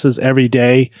Services every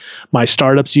day. My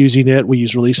startup's using it. We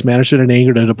use release management and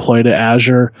Angular to deploy to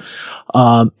Azure.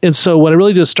 And so what I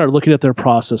really do is start looking at their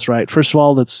process, right? First of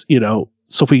all,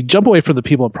 so if we jump away from the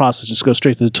people and process, just go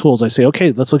straight to the tools, I say,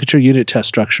 okay, let's look at your unit test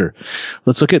structure.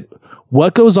 Let's look at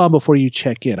what goes on before you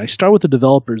check in. I start with the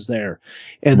developers there.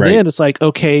 And then it's like,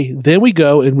 okay, then we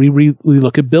go and we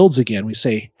look at builds again. We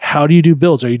say, how do you do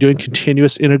builds? Are you doing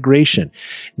continuous integration?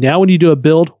 Now, when you do a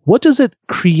build, what does it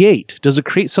create? Does it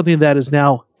create something that is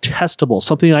now testable,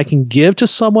 something I can give to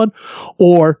someone,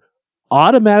 or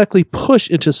automatically push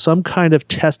into some kind of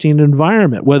testing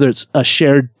environment, whether it's a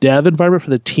shared dev environment for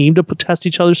the team to test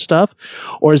each other's stuff,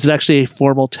 or is it actually a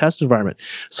formal test environment?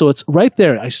 So it's right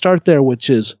there. I start there, which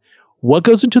is what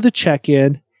goes into the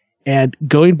check-in and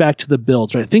going back to the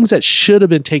builds, right? Things that should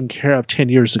have been taken care of 10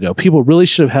 years ago. People really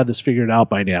should have had this figured out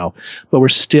by now, but we're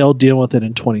still dealing with it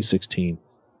in 2016.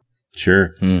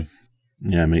 Sure.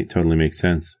 Yeah, totally makes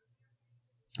sense.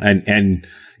 And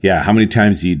yeah, how many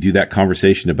times do you do that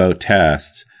conversation about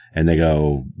tests and they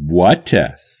go, what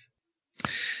tests?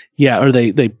 Yeah, or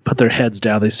they put their heads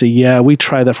down. They say, yeah, we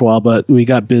tried that for a while, but we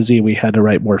got busy and we had to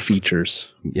write more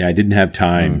features. Yeah, I didn't have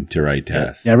time to write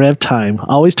tests. Never have time.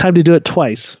 Always time to do it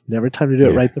twice. Never time to do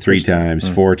it right the first time. 3 times,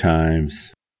 4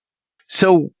 times.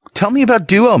 So tell me about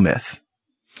DuoMyth.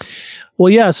 Well,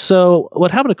 yeah, so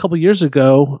what happened a couple years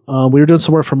ago, we were doing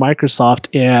some work for Microsoft,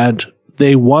 and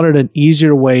they wanted an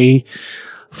easier way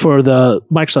for the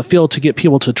Microsoft field to get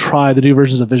people to try the new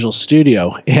versions of Visual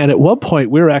Studio. And at one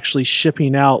point, we were actually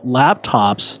shipping out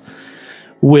laptops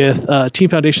with Team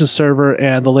Foundation Server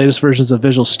and the latest versions of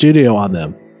Visual Studio on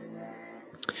them.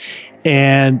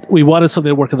 And we wanted something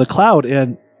to work in the cloud.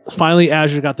 And finally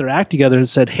Azure got their act together and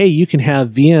said, hey, you can have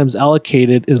VMs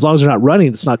allocated. As long as they're not running,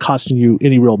 it's not costing you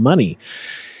any real money.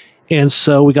 And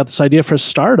so we got this idea for a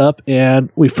startup, and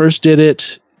we first did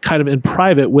it kind of in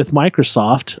private with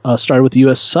Microsoft, started with the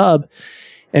US sub.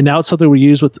 And now it's something we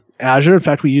use with Azure. In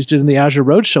fact, we used it in the Azure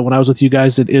Roadshow when I was with you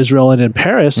guys in Israel and in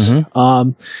Paris.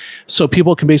 So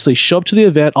people can basically show up to the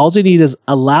event. All they need is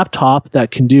a laptop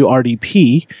that can do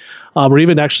RDP. We're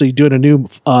even actually doing a new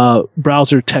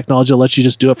browser technology that lets you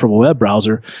just do it from a web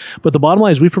browser. But the bottom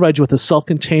line is we provide you with a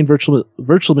self-contained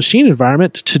virtual machine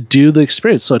environment to do the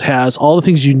experience. So it has all the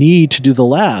things you need to do the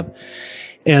lab.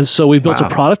 And so we built a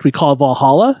product we call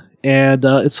Valhalla, and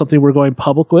it's something we're going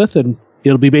public with, and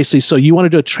it'll be basically, so you want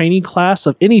to do a training class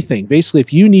of anything. Basically,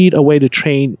 if you need a way to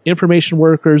train information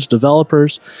workers,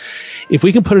 developers, if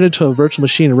we can put it into a virtual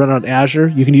machine and run it on Azure,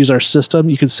 you can use our system.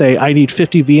 You can say, I need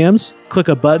 50 VMs, click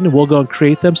a button, and we'll go and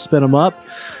create them, spin them up.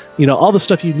 All the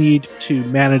stuff you need to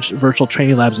manage virtual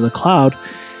training labs in the cloud.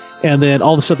 And then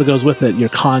all the stuff that goes with it, your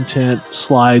content,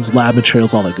 slides, lab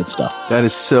materials, all that good stuff. That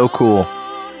is so cool.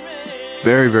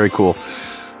 Very, very cool.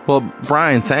 Well,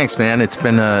 Brian, thanks, man. It's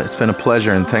been a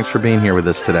pleasure, and thanks for being here with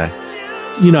us today.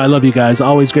 I love you guys.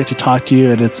 Always great to talk to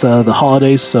you, and it's the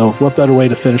holidays, so what better way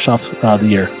to finish off the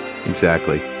year?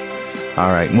 Exactly.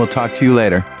 All right, and we'll talk to you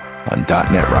later on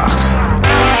 .NET Rocks.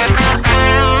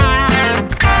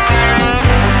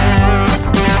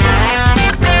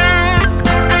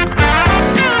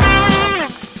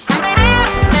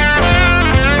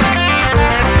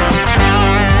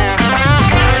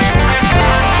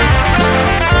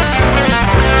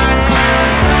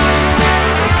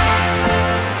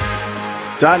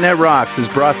 .NET Rocks is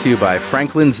brought to you by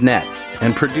Franklin's Net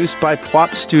and produced by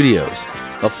Pwop Studios,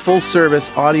 a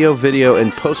full-service audio, video,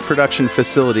 and post-production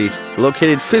facility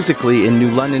located physically in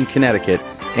New London, Connecticut,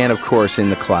 and, of course,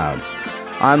 in the cloud.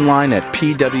 Online at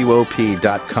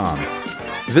pwop.com.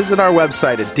 Visit our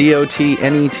website at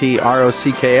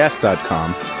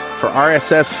dotnetrocks.com for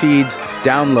RSS feeds,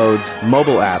 downloads,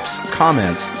 mobile apps,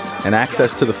 comments, and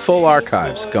access to the full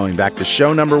archives going back to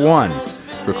show number 1,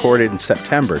 recorded in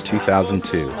September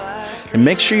 2002. And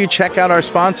make sure you check out our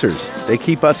sponsors. They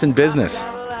keep us in business.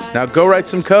 Now go write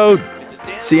some code.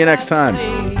 See you next time.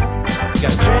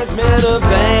 Got transmitter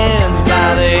banned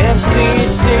by the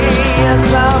FCC.